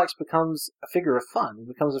Hydroflex becomes a figure of fun. He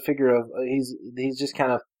becomes a figure of he's just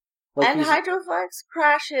kind of like. And Hydroflex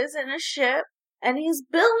crashes in a ship, and his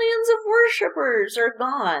billions of worshippers are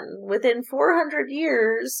gone within 400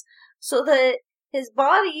 years, so that his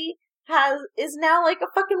body is now like a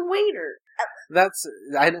fucking waiter.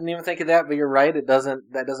 I didn't even think of that, but you're right. That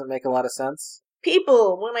doesn't make a lot of sense.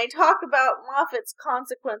 People, when I talk about Moffat's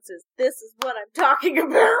consequences, this is what I'm talking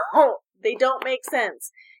about. They don't make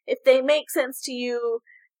sense. If they make sense to you,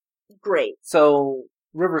 great. So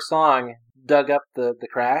River Song dug up the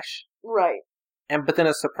crash, right? But then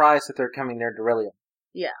is surprised that they're coming near Beryllium.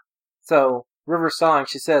 Yeah. So River Song,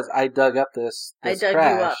 she says, "I dug up this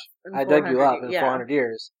crash. I dug you up in 400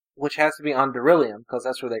 years," which has to be on Beryllium because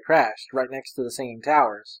that's where they crashed, right next to the Singing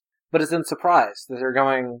Towers. But is then surprised that they're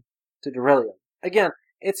going to Beryllium. Again,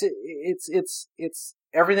 it's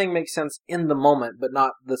everything makes sense in the moment, but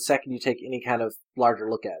not the second you take any kind of larger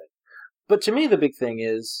look at it. But to me, the big thing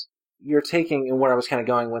is you're taking, and where I was kind of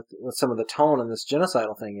going with some of the tone in this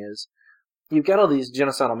genocidal thing is, you've got all these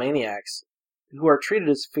genocidal maniacs who are treated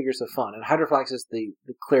as figures of fun, and Hydroflex is the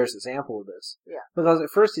clearest example of this. Yeah. Because at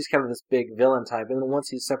first he's kind of this big villain type, and then once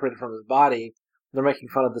he's separated from his body, they're making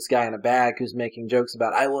fun of this guy in a bag who's making jokes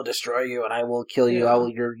about, I will destroy you and I will kill you.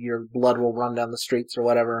 Your blood will run down the streets or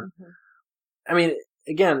whatever. Mm-hmm. I mean,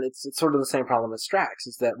 again, it's sort of the same problem as Strax,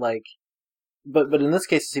 is that like, but in this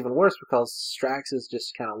case it's even worse because Strax is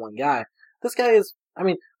just kind of one guy. This guy is, I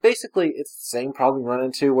mean, basically it's the same problem you run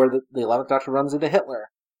into where the 11th Doctor runs into Hitler.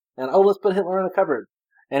 And, let's put Hitler in a cupboard.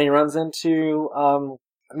 And he runs into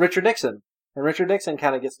Richard Nixon. And Richard Nixon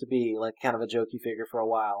kind of gets to be like kind of a jokey figure for a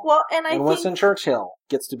while. Well, and Winston Churchill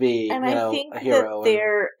gets to be, a hero.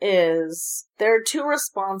 There are two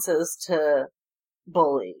responses to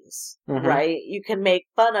bullies, mm-hmm. right? You can make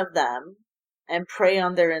fun of them and prey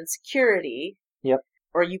on their insecurity. Yep.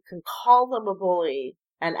 Or you can call them a bully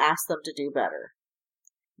and ask them to do better.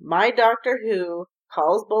 My Doctor Who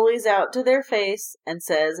calls bullies out to their face and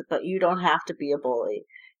says, but you don't have to be a bully.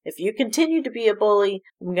 If you continue to be a bully,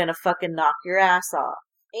 I'm gonna fucking knock your ass off.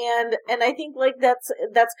 And I think like that's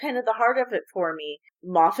kind of the heart of it for me.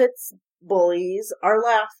 Moffat's bullies are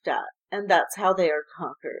laughed at, and that's how they are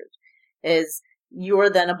conquered. Is you're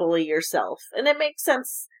then a bully yourself. And it makes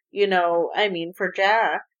sense, I mean, for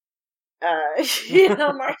Jack,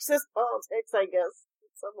 Marxist politics, I guess, in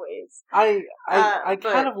some ways. I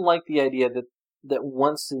kind of like the idea that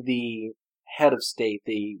once the head of state,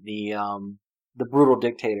 the brutal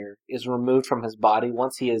dictator, is removed from his body,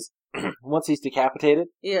 once he's decapitated,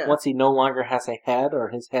 once he no longer has a head, or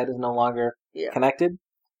his head is no longer connected,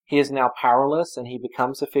 he is now powerless, and he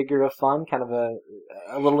becomes a figure of fun, kind of a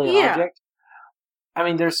literally an object. I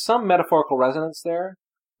mean, there's some metaphorical resonance there,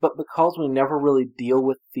 but because we never really deal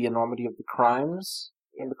with the enormity of the crimes,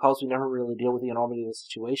 and because we never really deal with the enormity of the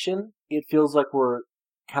situation, it feels like we're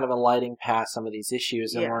kind of alighting past some of these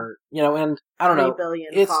issues, and we're, and I don't know. 3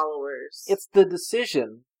 billion followers. It's the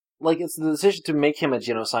decision to make him a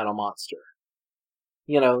genocidal monster,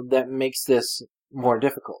 that makes this more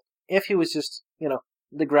difficult. If he was just,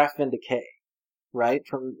 the Graf Vin Decay, right,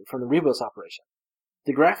 from the Rebos operation,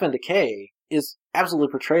 the Graf Vin Decay is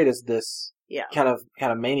absolutely portrayed as this kind of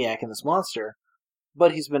maniac and this monster,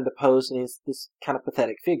 but he's been deposed and he's this kind of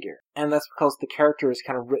pathetic figure. And that's because the character is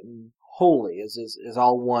kind of written wholly, is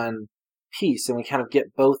all one piece, and we kind of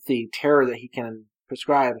get both the terror that he can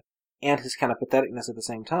prescribe and his kind of patheticness at the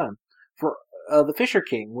same time. For the Fisher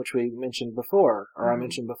King, which we mentioned before, or I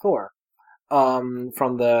mentioned before, from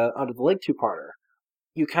the Under the Lake two-parter,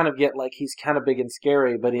 you kind of get like he's kind of big and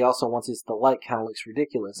scary, but he also, once he's the light, kind of looks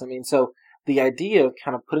ridiculous. I mean, so the idea of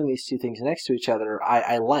kind of putting these two things next to each other,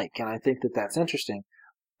 I like, and I think that that's interesting.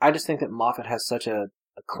 I just think that Moffat has such a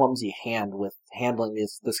clumsy hand with handling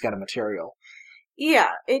this kind of material.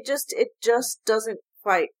 Yeah, it just doesn't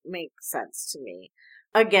quite make sense to me.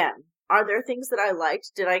 Again, are there things that I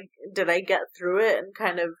liked? Did I get through it and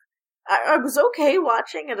kind of... I was okay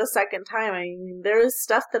watching it a second time. I mean, there is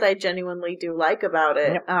stuff that I genuinely do like about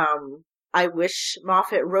it. Yep. I wish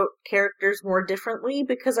Moffat wrote characters more differently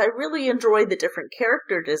because I really enjoy the different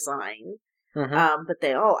character design. Mm-hmm. But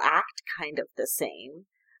they all act kind of the same.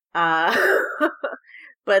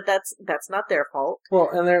 But that's not their fault. Well,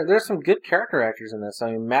 and there's some good character actors in this.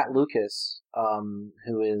 I mean, Matt Lucas,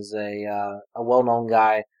 who is a well-known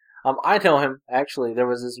guy. I know him, actually. There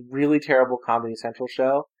was this really terrible Comedy Central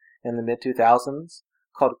show in the mid-2000s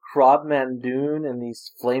called Crodmandoon and the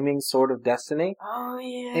Flaming Sword of Destiny. Oh,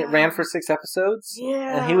 yeah. It ran for 6 episodes.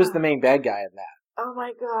 Yeah. And he was the main bad guy in that. Oh,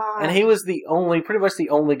 my God. And he was pretty much the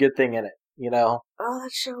only good thing in it, you know? Oh,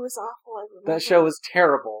 that show was awful. I remember. That show was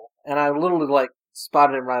terrible. And I literally,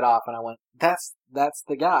 spotted him right off, and I went, that's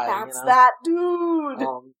the guy. That's that dude!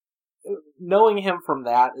 Knowing him from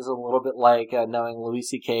that is a little bit like knowing Louis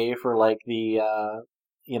C.K. for, the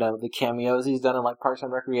cameos he's done in, Parks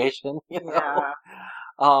and Recreation, you know? Yeah.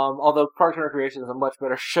 Although Parks and Recreation is a much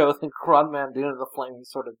better show than Crodmandoon and the Flaming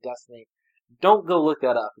Sword of Destiny. Don't go look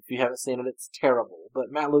that up if you haven't seen it. It's terrible.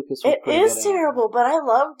 But Matt Lucas was pretty good. It is terrible, but I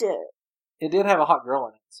loved it. It did have a hot girl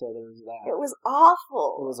in it, so there was that. It was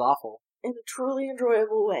awful. It was awful. In a truly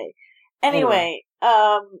enjoyable way. Anyway,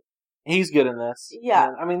 he's good in this. Yeah.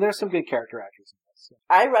 And, I mean, there's some good character actors in this. So.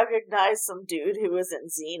 I recognize some dude who was in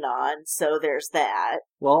Xenon, so there's that.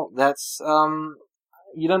 Well, that's,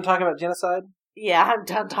 you done talking about Genocide? Yeah, I'm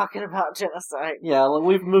done talking about Genocide. Yeah,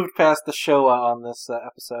 we've moved past the Showa on this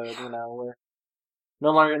episode,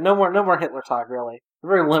 we're no more Hitler talk, really. A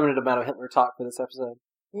very limited amount of Hitler talk for this episode.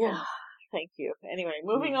 Yeah, thank you. Anyway,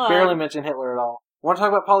 moving on. Barely mention Hitler at all. Want to talk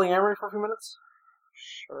about polyamory for a few minutes?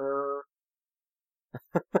 Sure.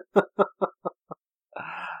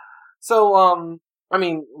 So,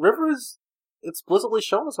 River is explicitly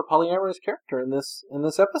shown as a polyamorous character in this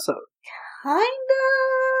episode. Kinda.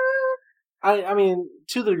 I mean,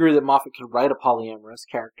 to the degree that Moffat could write a polyamorous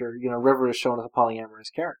character, River is shown as a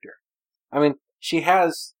polyamorous character. I mean, she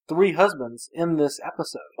has 3 husbands in this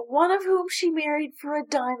episode. One of whom she married for a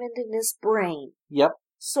diamond in his brain. Yep.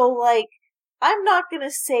 So, I'm not going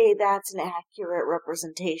to say that's an accurate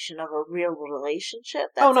representation of a real relationship.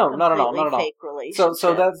 That's not at all. Fake relationship.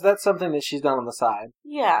 So that's something that she's done on the side.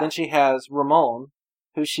 Yeah. Then she has Ramon,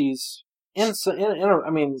 who she's in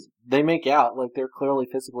they make out, they're clearly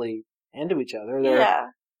physically into each other.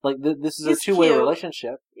 They're, this is a two-way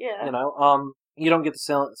relationship. Yeah. You don't get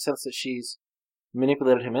the sense that she's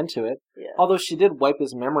manipulated him into it. Yeah. Although she did wipe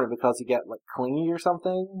his memory because he got clingy or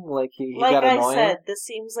something. He got annoying. Like I said, this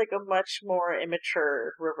seems like a much more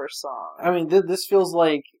immature River song. I mean, this feels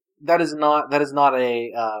like that is not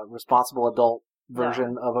a responsible adult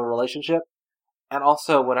version of a relationship. And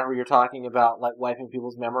also, whenever you're talking about wiping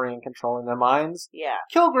people's memory and controlling their minds, yeah,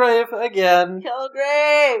 Kilgrave again.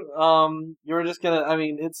 Kilgrave. You're just gonna. I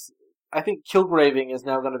mean, I think Kilgraving is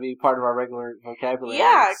now going to be part of our regular vocabulary.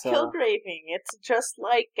 Yeah, so. Kilgraving. It's just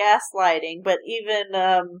like gaslighting, but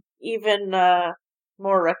even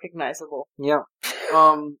more recognizable. Yeah.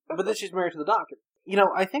 But then she's married to the doctor.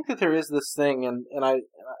 I think that there is this thing, and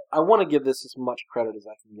I want to give this as much credit as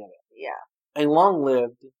I can give it. Yeah. A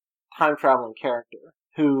long-lived, time-traveling character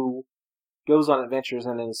who goes on adventures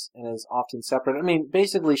and is often separate. I mean,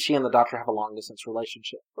 basically, she and the doctor have a long-distance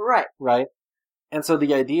relationship. Right. Right? And so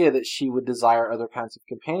the idea that she would desire other kinds of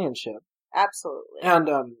companionship. Absolutely. And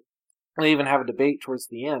they even have a debate towards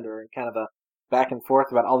the end, or kind of a back and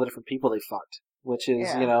forth about all the different people they fucked. Which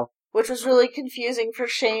is, Which was really confusing for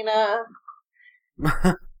Shayna.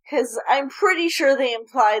 Because I'm pretty sure they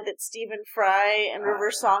implied that Stephen Fry and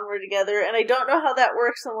River Song were together, and I don't know how that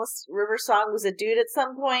works unless River Song was a dude at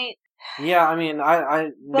some point. Yeah, I mean,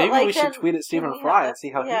 maybe we should tweet at Stephen Fry and see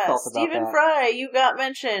how he felt about that. Stephen Fry, you got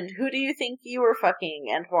mentioned. Who do you think you were fucking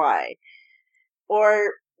and why?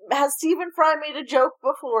 Or has Stephen Fry made a joke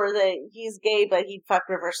before that he's gay but he'd fuck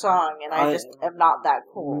River Song, and I just am not that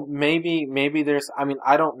cool? Maybe there's, I mean,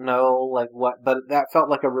 I don't know, like, what, but that felt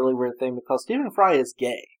like a really weird thing because Stephen Fry is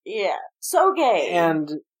gay. Yeah, so gay.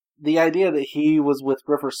 And the idea that he was with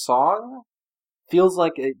River Song feels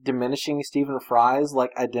like diminishing Stephen Fry's,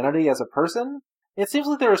 like, identity as a person. It seems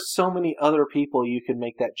like there are so many other people you could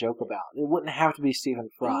make that joke about. It wouldn't have to be Stephen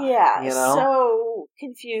Fry. Yeah, you know? So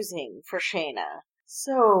confusing for Shayna.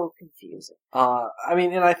 So confusing. I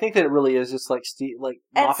mean, and I think that it really is just like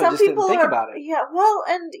Moffat just didn't think about it. Yeah, well,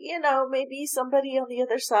 and maybe somebody on the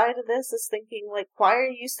other side of this is thinking, like, why are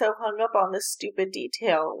you so hung up on this stupid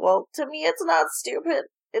detail? Well, to me, it's not stupid.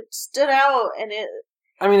 It stood out, and it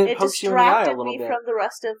pokes you in the eye a little bit. Distracted me from the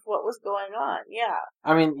rest of what was going on. Yeah.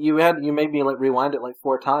 I mean, you made me like rewind it like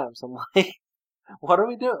 4 times. I'm like, what are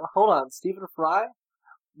we doing? Hold on, Stephen Fry.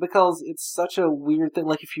 Because it's such a weird thing.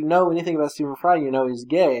 Like, if you know anything about Stephen Fry, you know he's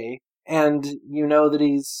gay, and you know that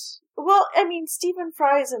he's... Well, I mean, Stephen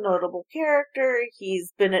Fry is a notable character.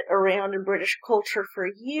 He's been around in British culture for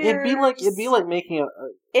years. It'd be like making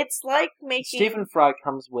It's like making... Stephen Fry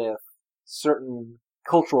comes with certain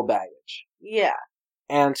cultural baggage. Yeah.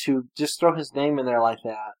 And to just throw his name in there like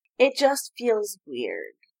that... It just feels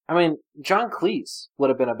weird. I mean, John Cleese would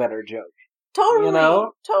have been a better joke. Totally. You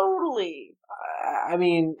know? Totally. I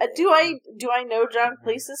mean... Do I know John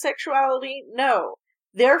Cleese's sexuality? No.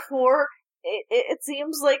 Therefore, it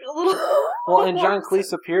seems like a little... Well, and John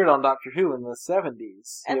Cleese appeared on Doctor Who in the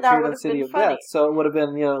 70s. He appeared in City of Death. So it would have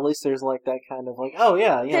been, at least there's like that kind of like, oh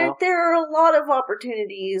yeah, There are a lot of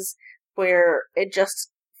opportunities where it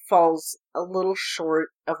just falls a little short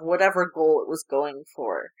of whatever goal it was going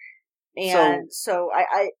for. And so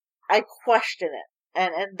I question it.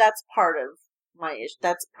 And that's part of my issue.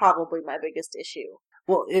 That's probably my biggest issue.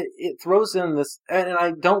 Well, it throws in this, and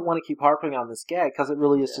I don't want to keep harping on this gag, because it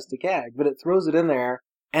really is just a gag, but it throws it in there,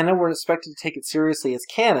 and then we're expected to take it seriously as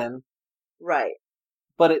canon. Right.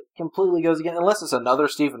 But it completely goes again, unless it's another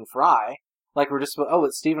Stephen Fry. Like, we're just,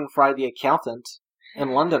 it's Stephen Fry the accountant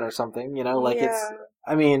in London or something, it's...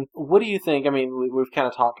 I mean, what do you think? I mean, we've kind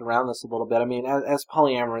of talked around this a little bit. I mean, as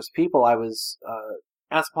polyamorous people, as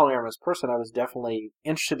a polyamorous person, I was definitely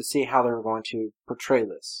interested to see how they were going to portray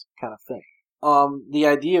this kind of thing. The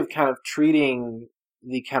idea of kind of treating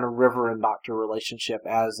the kind of River and Doctor relationship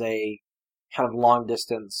as a kind of long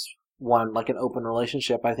distance one, like an open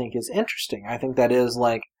relationship, I think is interesting. I think that is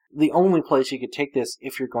like the only place you could take this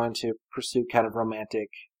if you're going to pursue kind of romantic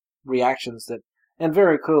reactions that, and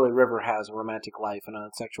very clearly River has a romantic life and a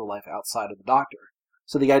sexual life outside of the Doctor.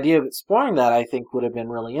 So the idea of exploring that, I think, would have been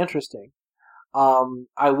really interesting.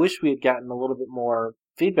 I wish we had gotten a little bit more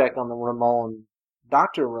feedback on the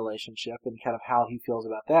Ramon-Doctor relationship and kind of how he feels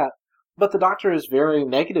about that. But the Doctor is very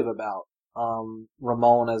negative about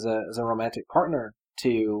Ramon as a romantic partner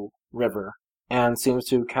to River, and seems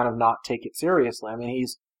to kind of not take it seriously. I mean,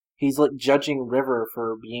 he's like judging River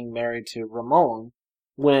for being married to Ramon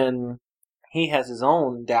when he has his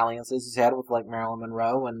own dalliances he's had with like Marilyn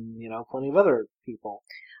Monroe and plenty of other people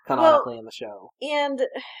canonically in the show. And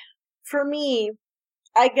for me,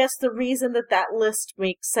 I guess the reason that list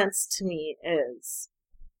makes sense to me is,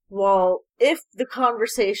 well, if the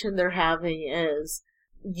conversation they're having is,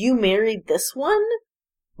 you married this one?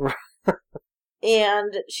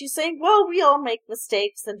 And she's saying, well, we all make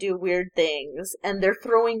mistakes and do weird things, and they're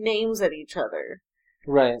throwing names at each other.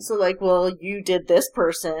 Right. So, like, well, you did this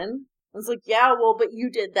person. It's like, yeah, well, but you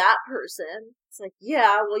did that person. It's like,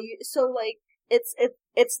 yeah, well, you... So, like,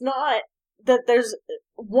 it's not that there's...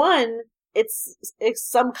 One, it's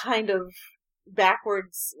some kind of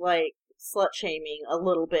backwards, like, slut-shaming a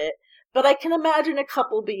little bit. But I can imagine a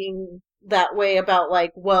couple being that way about,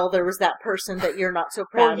 like, well, there was that person that you're not so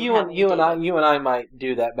proud of. Well, you and I might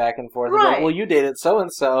do that back and forth. Right. Like, well, you dated so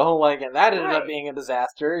and so, like, and that ended up being a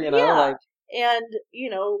disaster. Like. And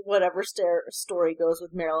whatever story goes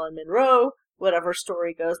with Marilyn Monroe, whatever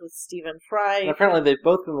story goes with Stephen Fry. And apparently, they've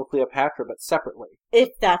both been with Cleopatra, but separately. If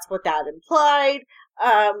that's what that implied,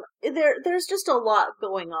 there's just a lot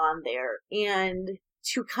going on there, and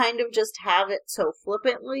to kind of just have it so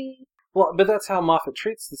flippantly. Well, but that's how Moffat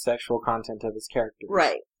treats the sexual content of his characters.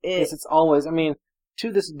 Right. It's always, I mean,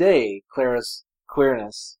 to this day, Clara's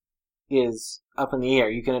queerness is up in the air.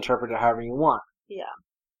 You can interpret it however you want. Yeah.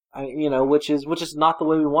 Which is not the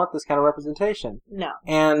way we want this kind of representation. No.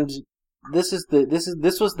 And this was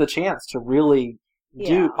the chance to really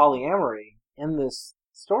do polyamory in this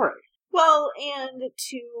story. Well, and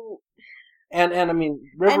to... And I mean,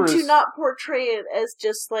 River to not portray it as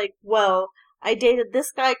just like, well, I dated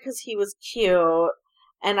this guy because he was cute,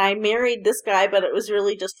 and I married this guy, but it was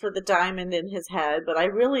really just for the diamond in his head, but I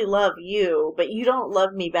really love you, but you don't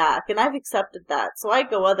love me back, and I've accepted that, so I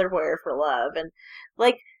go otherwhere for love. And,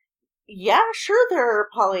 like, yeah, sure, there are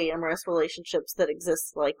polyamorous relationships that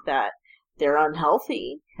exist like that. They're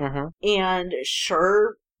unhealthy. Mm-hmm. And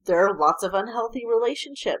sure, there are lots of unhealthy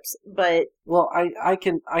relationships, but... Well, I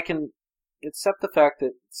can accept the fact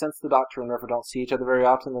that since the Doctor and River don't see each other very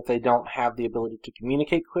often, that they don't have the ability to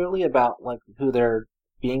communicate clearly about, like, who they're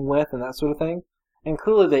being with and that sort of thing. And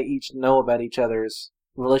clearly they each know about each other's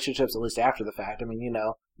relationships, at least after the fact. I mean, you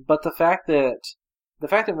know. But the fact that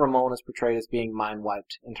Ramon is portrayed as being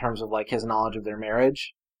mind-wiped in terms of, like, his knowledge of their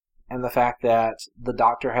marriage, and the fact that the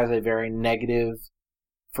Doctor has a very negative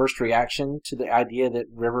first reaction to the idea that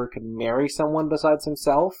River could marry someone besides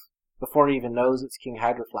himself before he even knows it's King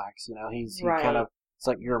Hydroflax. You know, he kind of, it's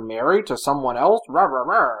like, you're married to someone else? Rah, rah,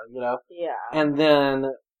 rah, you know? Yeah. And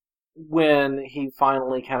then when he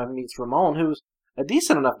finally kind of meets Ramon, who's a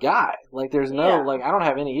decent enough guy. Like, there's no, like, I don't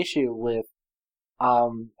have any issue with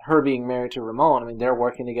her being married to Ramon. I mean, they're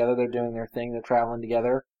working together, they're doing their thing, they're traveling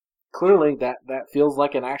together. Clearly, that feels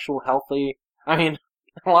like an actual healthy, I mean,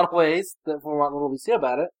 in a lot of ways, from what little we see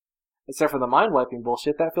about it, except for the mind-wiping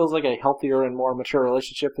bullshit, that feels like a healthier and more mature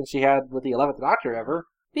relationship than she had with the 11th Doctor ever.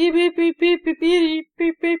 Beep, beep, beep, beep, beep, beep,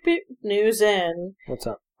 beep, beep, beep. News in. What's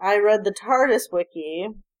up? I read the TARDIS wiki.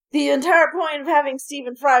 The entire point of having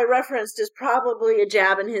Stephen Fry referenced is probably a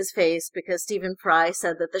jab in his face, because Stephen Fry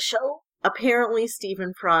said that the show... Apparently,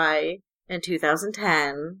 Stephen Fry, in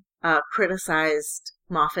 2010, criticized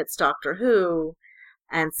Moffat's Doctor Who,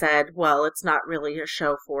 and said, well, it's not really a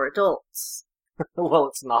show for adults. Well,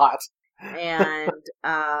 it's not. And,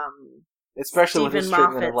 especially Stephen with his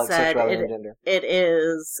treatment Moffat of, like, said sexuality and gender. it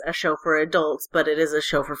is a show for adults, but it is a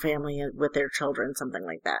show for family with their children, something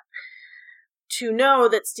like that. To know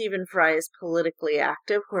that Stephen Fry is politically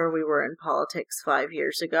active, where we were in politics 5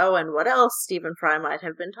 years ago, and what else Stephen Fry might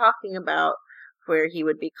have been talking about, where he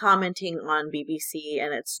would be commenting on BBC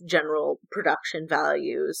and its general production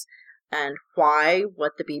values, and why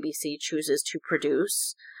what the BBC chooses to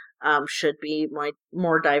produce should be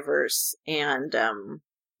more diverse. And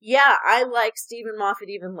yeah, I like Stephen Moffat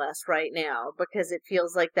even less right now, because it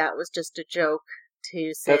feels like that was just a joke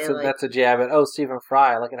to say. That's a jab at, oh, Stephen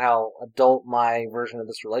Fry, look at how adult my version of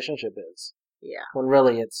this relationship is. Yeah. When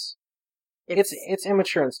really it's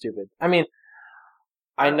immature and stupid. I mean,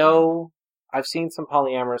 I know I've seen some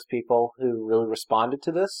polyamorous people who really responded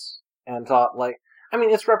to this and thought, like, I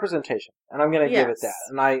mean, it's representation, and I'm going to give it that.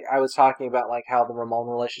 And I was talking about, like, how the Ramon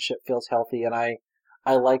relationship feels healthy, and I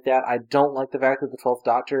like that. I don't like the fact that the 12th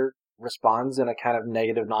Doctor responds in a kind of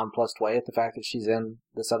negative, nonplussed way at the fact that she's in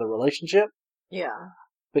this other relationship. Yeah.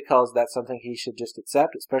 Because that's something he should just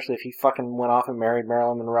accept, especially if he fucking went off and married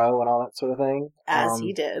Marilyn Monroe and all that sort of thing. As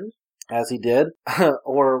he did. As he did.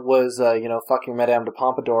 Or was, fucking Madame de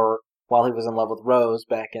Pompadour while he was in love with Rose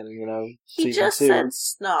back in, he season 2. He just said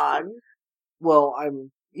snog. Well,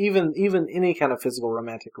 I'm even any kind of physical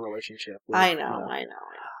romantic relationship. With, I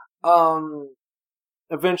know.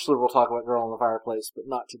 Eventually we'll talk about Girl in the Fireplace, but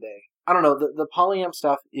not today. I don't know, the polyam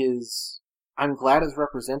stuff is... I'm glad it's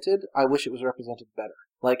represented. I wish it was represented better.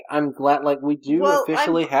 Like, I'm glad, like, we do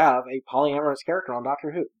officially have a polyamorous character on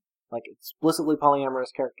Doctor Who. Like, explicitly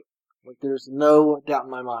polyamorous character. Like, there's no doubt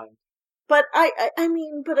in my mind. But I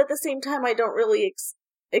mean, but at the same time, I don't really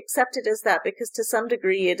accept it as that, because to some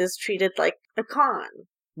degree it is treated like a con.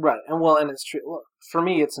 Right, and it's true. Well, for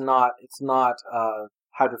me, it's not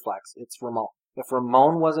Hydroflax, it's Ramon. If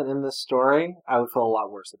Ramon wasn't in this story, I would feel a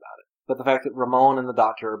lot worse about it. But the fact that Ramon and the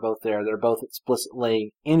Doctor are both there, they're both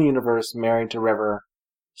explicitly in-universe married to River.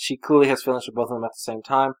 She clearly has feelings for both of them at the same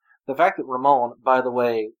time. The fact that Ramon, by the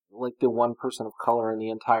way, like the one person of color in the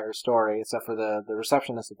entire story, except for the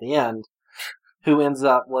receptionist at the end, who ends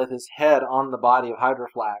up with his head on the body of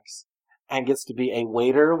Hydroflax and gets to be a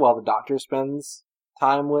waiter while the Doctor spends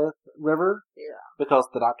time with River. Yeah. Because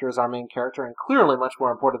the Doctor is our main character and clearly much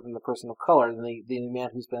more important than the person of color, than the man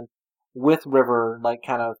who's been with River, like,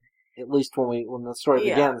 kind of, at least when the story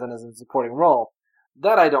begins and is in a supporting role.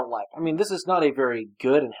 That I don't like. I mean, this is not a very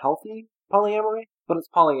good and healthy polyamory, but it's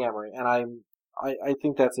polyamory, and I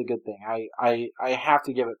think that's a good thing. I have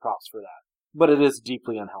to give it props for that. But it is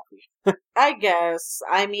deeply unhealthy. I guess.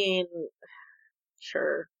 I mean,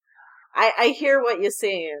 sure. I hear what you're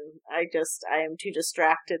saying. I am too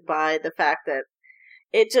distracted by the fact that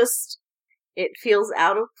it feels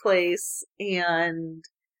out of place and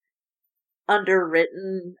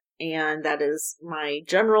underwritten, and that is my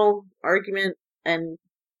general argument and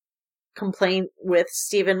complaint with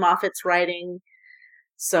Stephen Moffat's writing.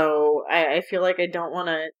 So I feel like I don't want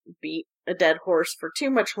to beat a dead horse for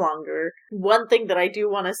too much longer. One thing that I do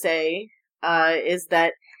want to say is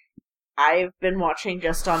that I've been watching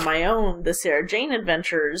just on my own the Sarah Jane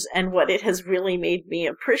Adventures, and what it has really made me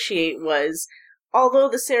appreciate was, although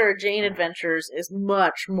the Sarah Jane Adventures is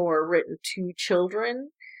much more written to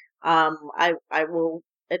children, I will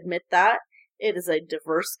admit that, it is a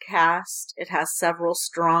diverse cast. It has several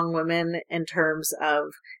strong women in terms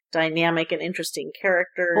of dynamic and interesting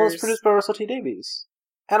characters. Well, it's produced by Russell T Davies.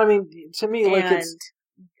 And I mean, to me, like,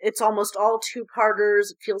 it's almost all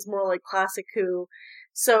two-parters. It feels more like Classic Who.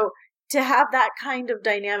 So to have that kind of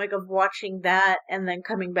dynamic of watching that and then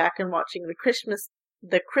coming back and watching the Christmas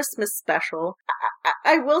special,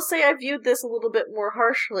 I will say I viewed this a little bit more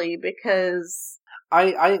harshly because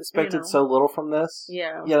I expected so little from this.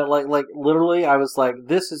 Yeah. Yeah, like literally, I was like,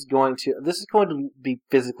 this is going to be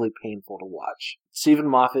physically painful to watch. Stephen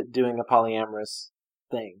Moffat doing a polyamorous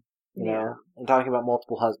thing, you know, and talking about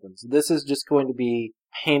multiple husbands. This is just going to be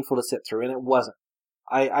painful to sit through, and it wasn't.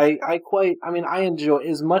 I enjoy,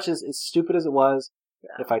 as much as stupid as it was,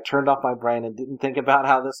 if I turned off my brain and didn't think about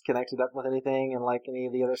how this connected up with anything and like any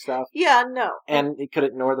of the other stuff. Yeah, no. And it could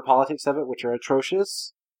ignore the politics of it, which are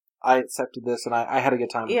atrocious. I accepted this, and I had a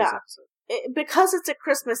good time with this episode. Because it's a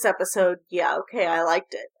Christmas episode, okay, I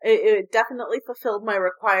liked it. It definitely fulfilled my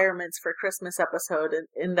requirements for Christmas episode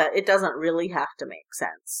in that it doesn't really have to make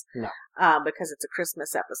sense. No. Because it's a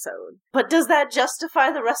Christmas episode. But does that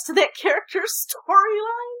justify the rest of that character's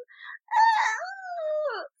storyline?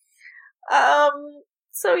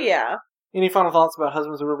 So yeah. Any final thoughts about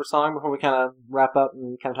Husbands of River Song before we kind of wrap up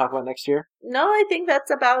and kind of talk about next year? No, I think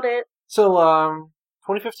that's about it. So,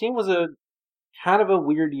 2015 was a kind of a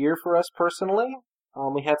weird year for us personally.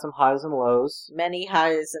 We had some highs and lows. Many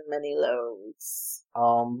highs and many lows.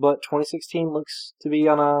 But 2016 looks to be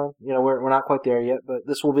on we're not quite there yet, but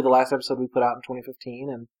this will be the last episode we put out in 2015,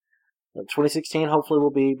 and 2016 hopefully will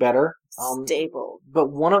be better. Stable.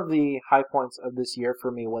 But one of the high points of this year for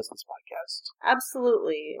me was this podcast.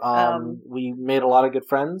 Absolutely. We made a lot of good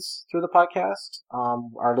friends through the podcast.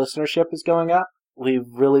 Our listenership is going up.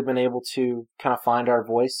 We've really been able to kind of find our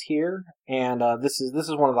voice here, and this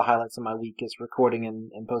is one of the highlights of my week, is recording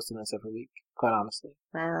and posting this every week. Quite honestly,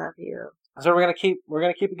 I love you. So we're gonna keep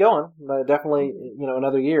it going. Definitely,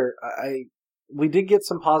 another year. We did get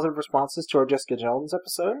some positive responses to our Jessica Jones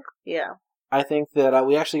episode. Yeah. I think that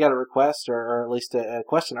we actually got a request, or at least a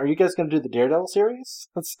question. Are you guys going to do the Daredevil series?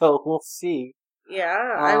 So we'll see.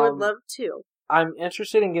 Yeah, I would love to. I'm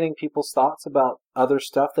interested in getting people's thoughts about other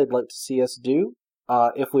stuff they'd like to see us do.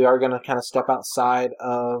 If we are going to kind of step outside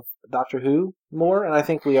of Doctor Who more, and I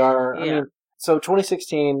think we are. Yeah. I mean, so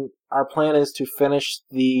 2016, our plan is to finish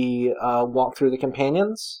the walk through the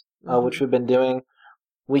companions, which we've been doing.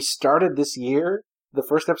 We started this year. The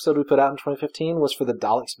first episode we put out in 2015 was for the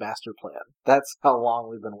Daleks Master Plan. That's how long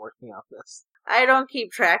we've been working on this. I don't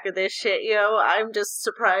keep track of this shit, yo. I'm just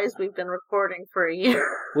surprised we've been recording for a year.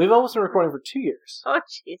 We've almost been recording for 2 years. Oh,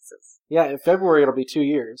 Jesus. Yeah, in February it'll be 2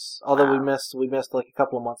 years. Although we missed like a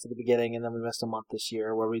couple of months at the beginning, and then we missed a month this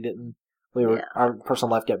year where our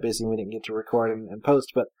personal life got busy and we didn't get to record and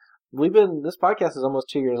post. But this podcast is almost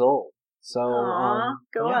 2 years old. So,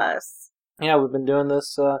 go us. Yeah, we've been doing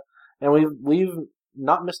this, and we've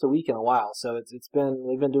not missed a week in a while, so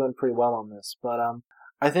we've been doing pretty well on this. But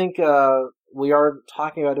I think we are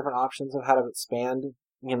talking about different options of how to expand,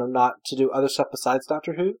 not to do other stuff besides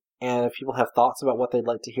Doctor Who. And if people have thoughts about what they'd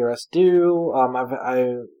like to hear us do, I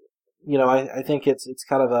think it's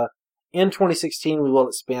kind of in 2016 we will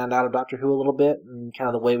expand out of Doctor Who a little bit, and kind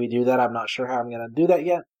of the way we do that, I'm not sure how I'm going to do that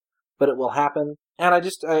yet, but it will happen. And I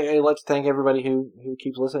like to thank everybody who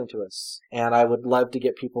keeps listening to us. And I would love to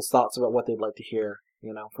get people's thoughts about what they'd like to hear,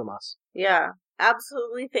 from us. Yeah,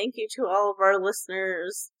 absolutely. Thank you to all of our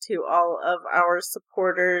listeners, to all of our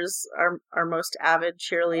supporters, our most avid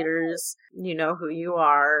cheerleaders. You know who you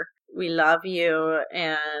are. We love you.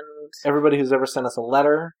 And everybody who's ever sent us a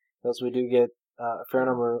letter, because we do get a fair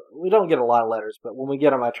number. We don't get a lot of letters, but when we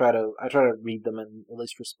get them, I try to read them and at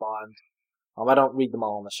least respond. I don't read them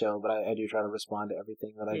all on the show, but I do try to respond to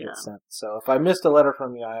everything that I get sent. So if I missed a letter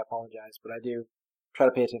from you, I apologize, but I do try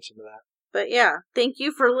to pay attention to that. But yeah, thank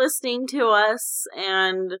you for listening to us,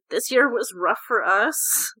 and this year was rough for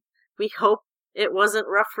us. We hope it wasn't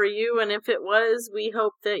rough for you, and if it was, we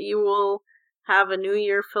hope that you will have a new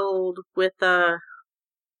year filled with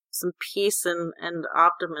some peace and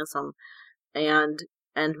optimism, and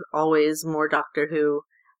always more Doctor Who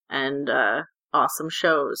and awesome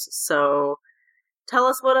shows. So tell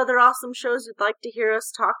us what other awesome shows you'd like to hear us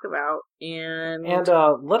talk about, and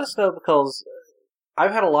let us know, because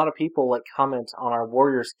I've had a lot of people like comment on our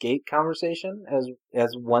Warriors Gate conversation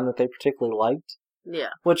as one that they particularly liked. Yeah.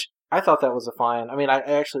 Which I thought that was a fine. I mean, I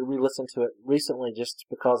actually re-listened to it recently just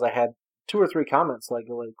because I had 2 or 3 comments like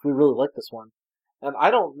we really like this one. And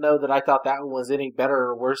I don't know that I thought that one was any better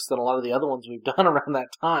or worse than a lot of the other ones we've done around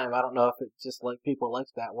that time. I don't know if it's just like people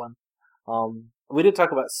liked that one. We did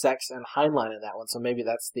talk about sex and Heinlein in that one, so maybe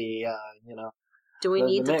that's the, Do we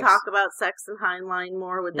need to talk about sex and Heinlein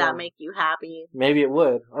more? Would that make you happy? Maybe it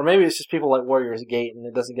would. Or maybe it's just people like Warriors Gate and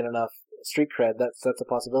it doesn't get enough street cred. That's a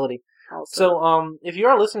possibility. Also. So, if you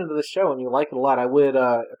are listening to this show and you like it a lot, I would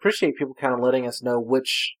appreciate people kind of letting us know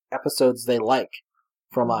which episodes they like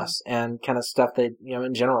from us and kind of stuff they,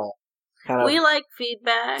 in general. We like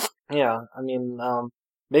feedback. Yeah, I mean,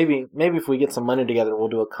 maybe if we get some money together, we'll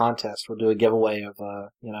do a contest. We'll do a giveaway of, like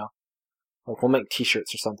we'll make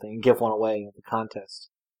T-shirts or something and give one away at the contest.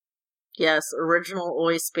 Yes, original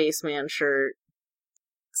Oi Spaceman shirt.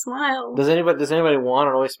 Smile. Does anybody want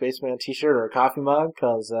an Oi Spaceman T-shirt or a coffee mug?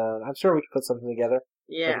 Because I'm sure we could put something together.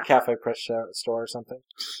 Yeah. Like a Cafe Press store or something.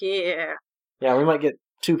 Yeah. Yeah, we might get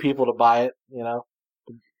 2 people to buy it.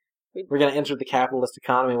 We're gonna enter the capitalist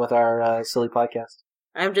economy with our silly podcast.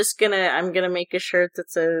 I'm gonna make a shirt that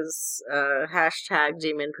says hashtag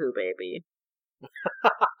Demon Poo Baby.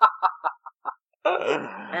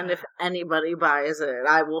 And if anybody buys it,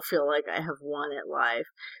 I will feel like I have won at life.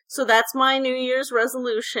 So that's my New Year's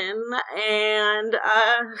resolution, and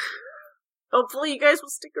hopefully you guys will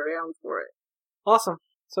stick around for it. Awesome.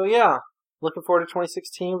 So yeah, looking forward to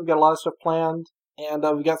 2016. We've got a lot of stuff planned, and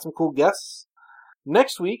we got some cool guests.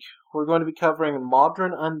 Next week, we're going to be covering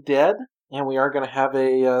Modern Undead, and we are going to have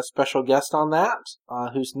a special guest on that,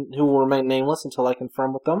 who will remain nameless until I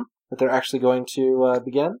confirm with them that they're actually going to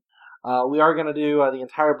begin. We are going to do the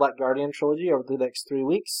entire Black Guardian trilogy over the next 3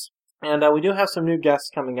 weeks, and we do have some new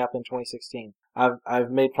guests coming up in 2016.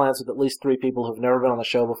 I've made plans with at least 3 people who've never been on the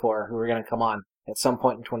show before who are going to come on at some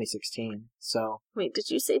point in 2016. So, wait, did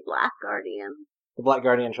you say Black Guardian? The Black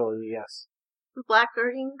Guardian trilogy, yes. The Black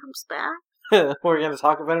Guardian comes back? We're going to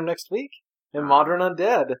talk about him next week in Modern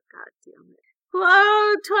Undead. God damn it.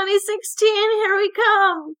 Whoa, 2016, here we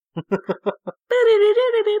come!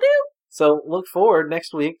 So look forward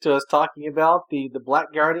next week to us talking about the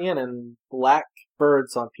Black Guardian and black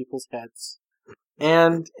birds on people's heads.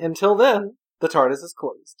 And until then, the TARDIS is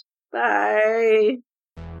closed. Bye!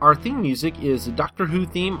 Our theme music is Doctor Who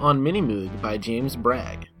Theme on Minimoog by James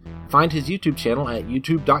Bragg. Find his YouTube channel at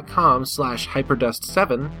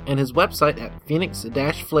youtube.com/hyperdust7 and his website at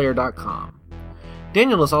phoenix-flare.com.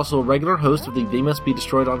 Daniel is also a regular host of the They Must Be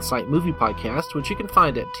Destroyed on Sight movie podcast, which you can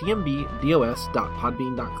find at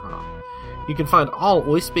tmbdos.podbean.com. You can find all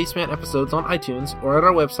Oi Spaceman episodes on iTunes or at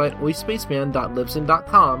our website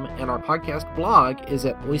oispaceman.libsyn.com, and our podcast blog is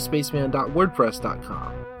at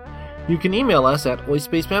oispaceman.wordpress.com. You can email us at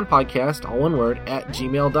oispacemanpodcast, all one word, at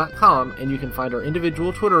gmail.com, and you can find our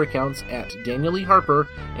individual Twitter accounts at Daniel E. Harper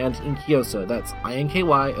and Inkyosa, that's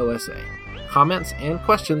INKYOSA. Comments and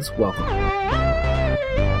questions welcome.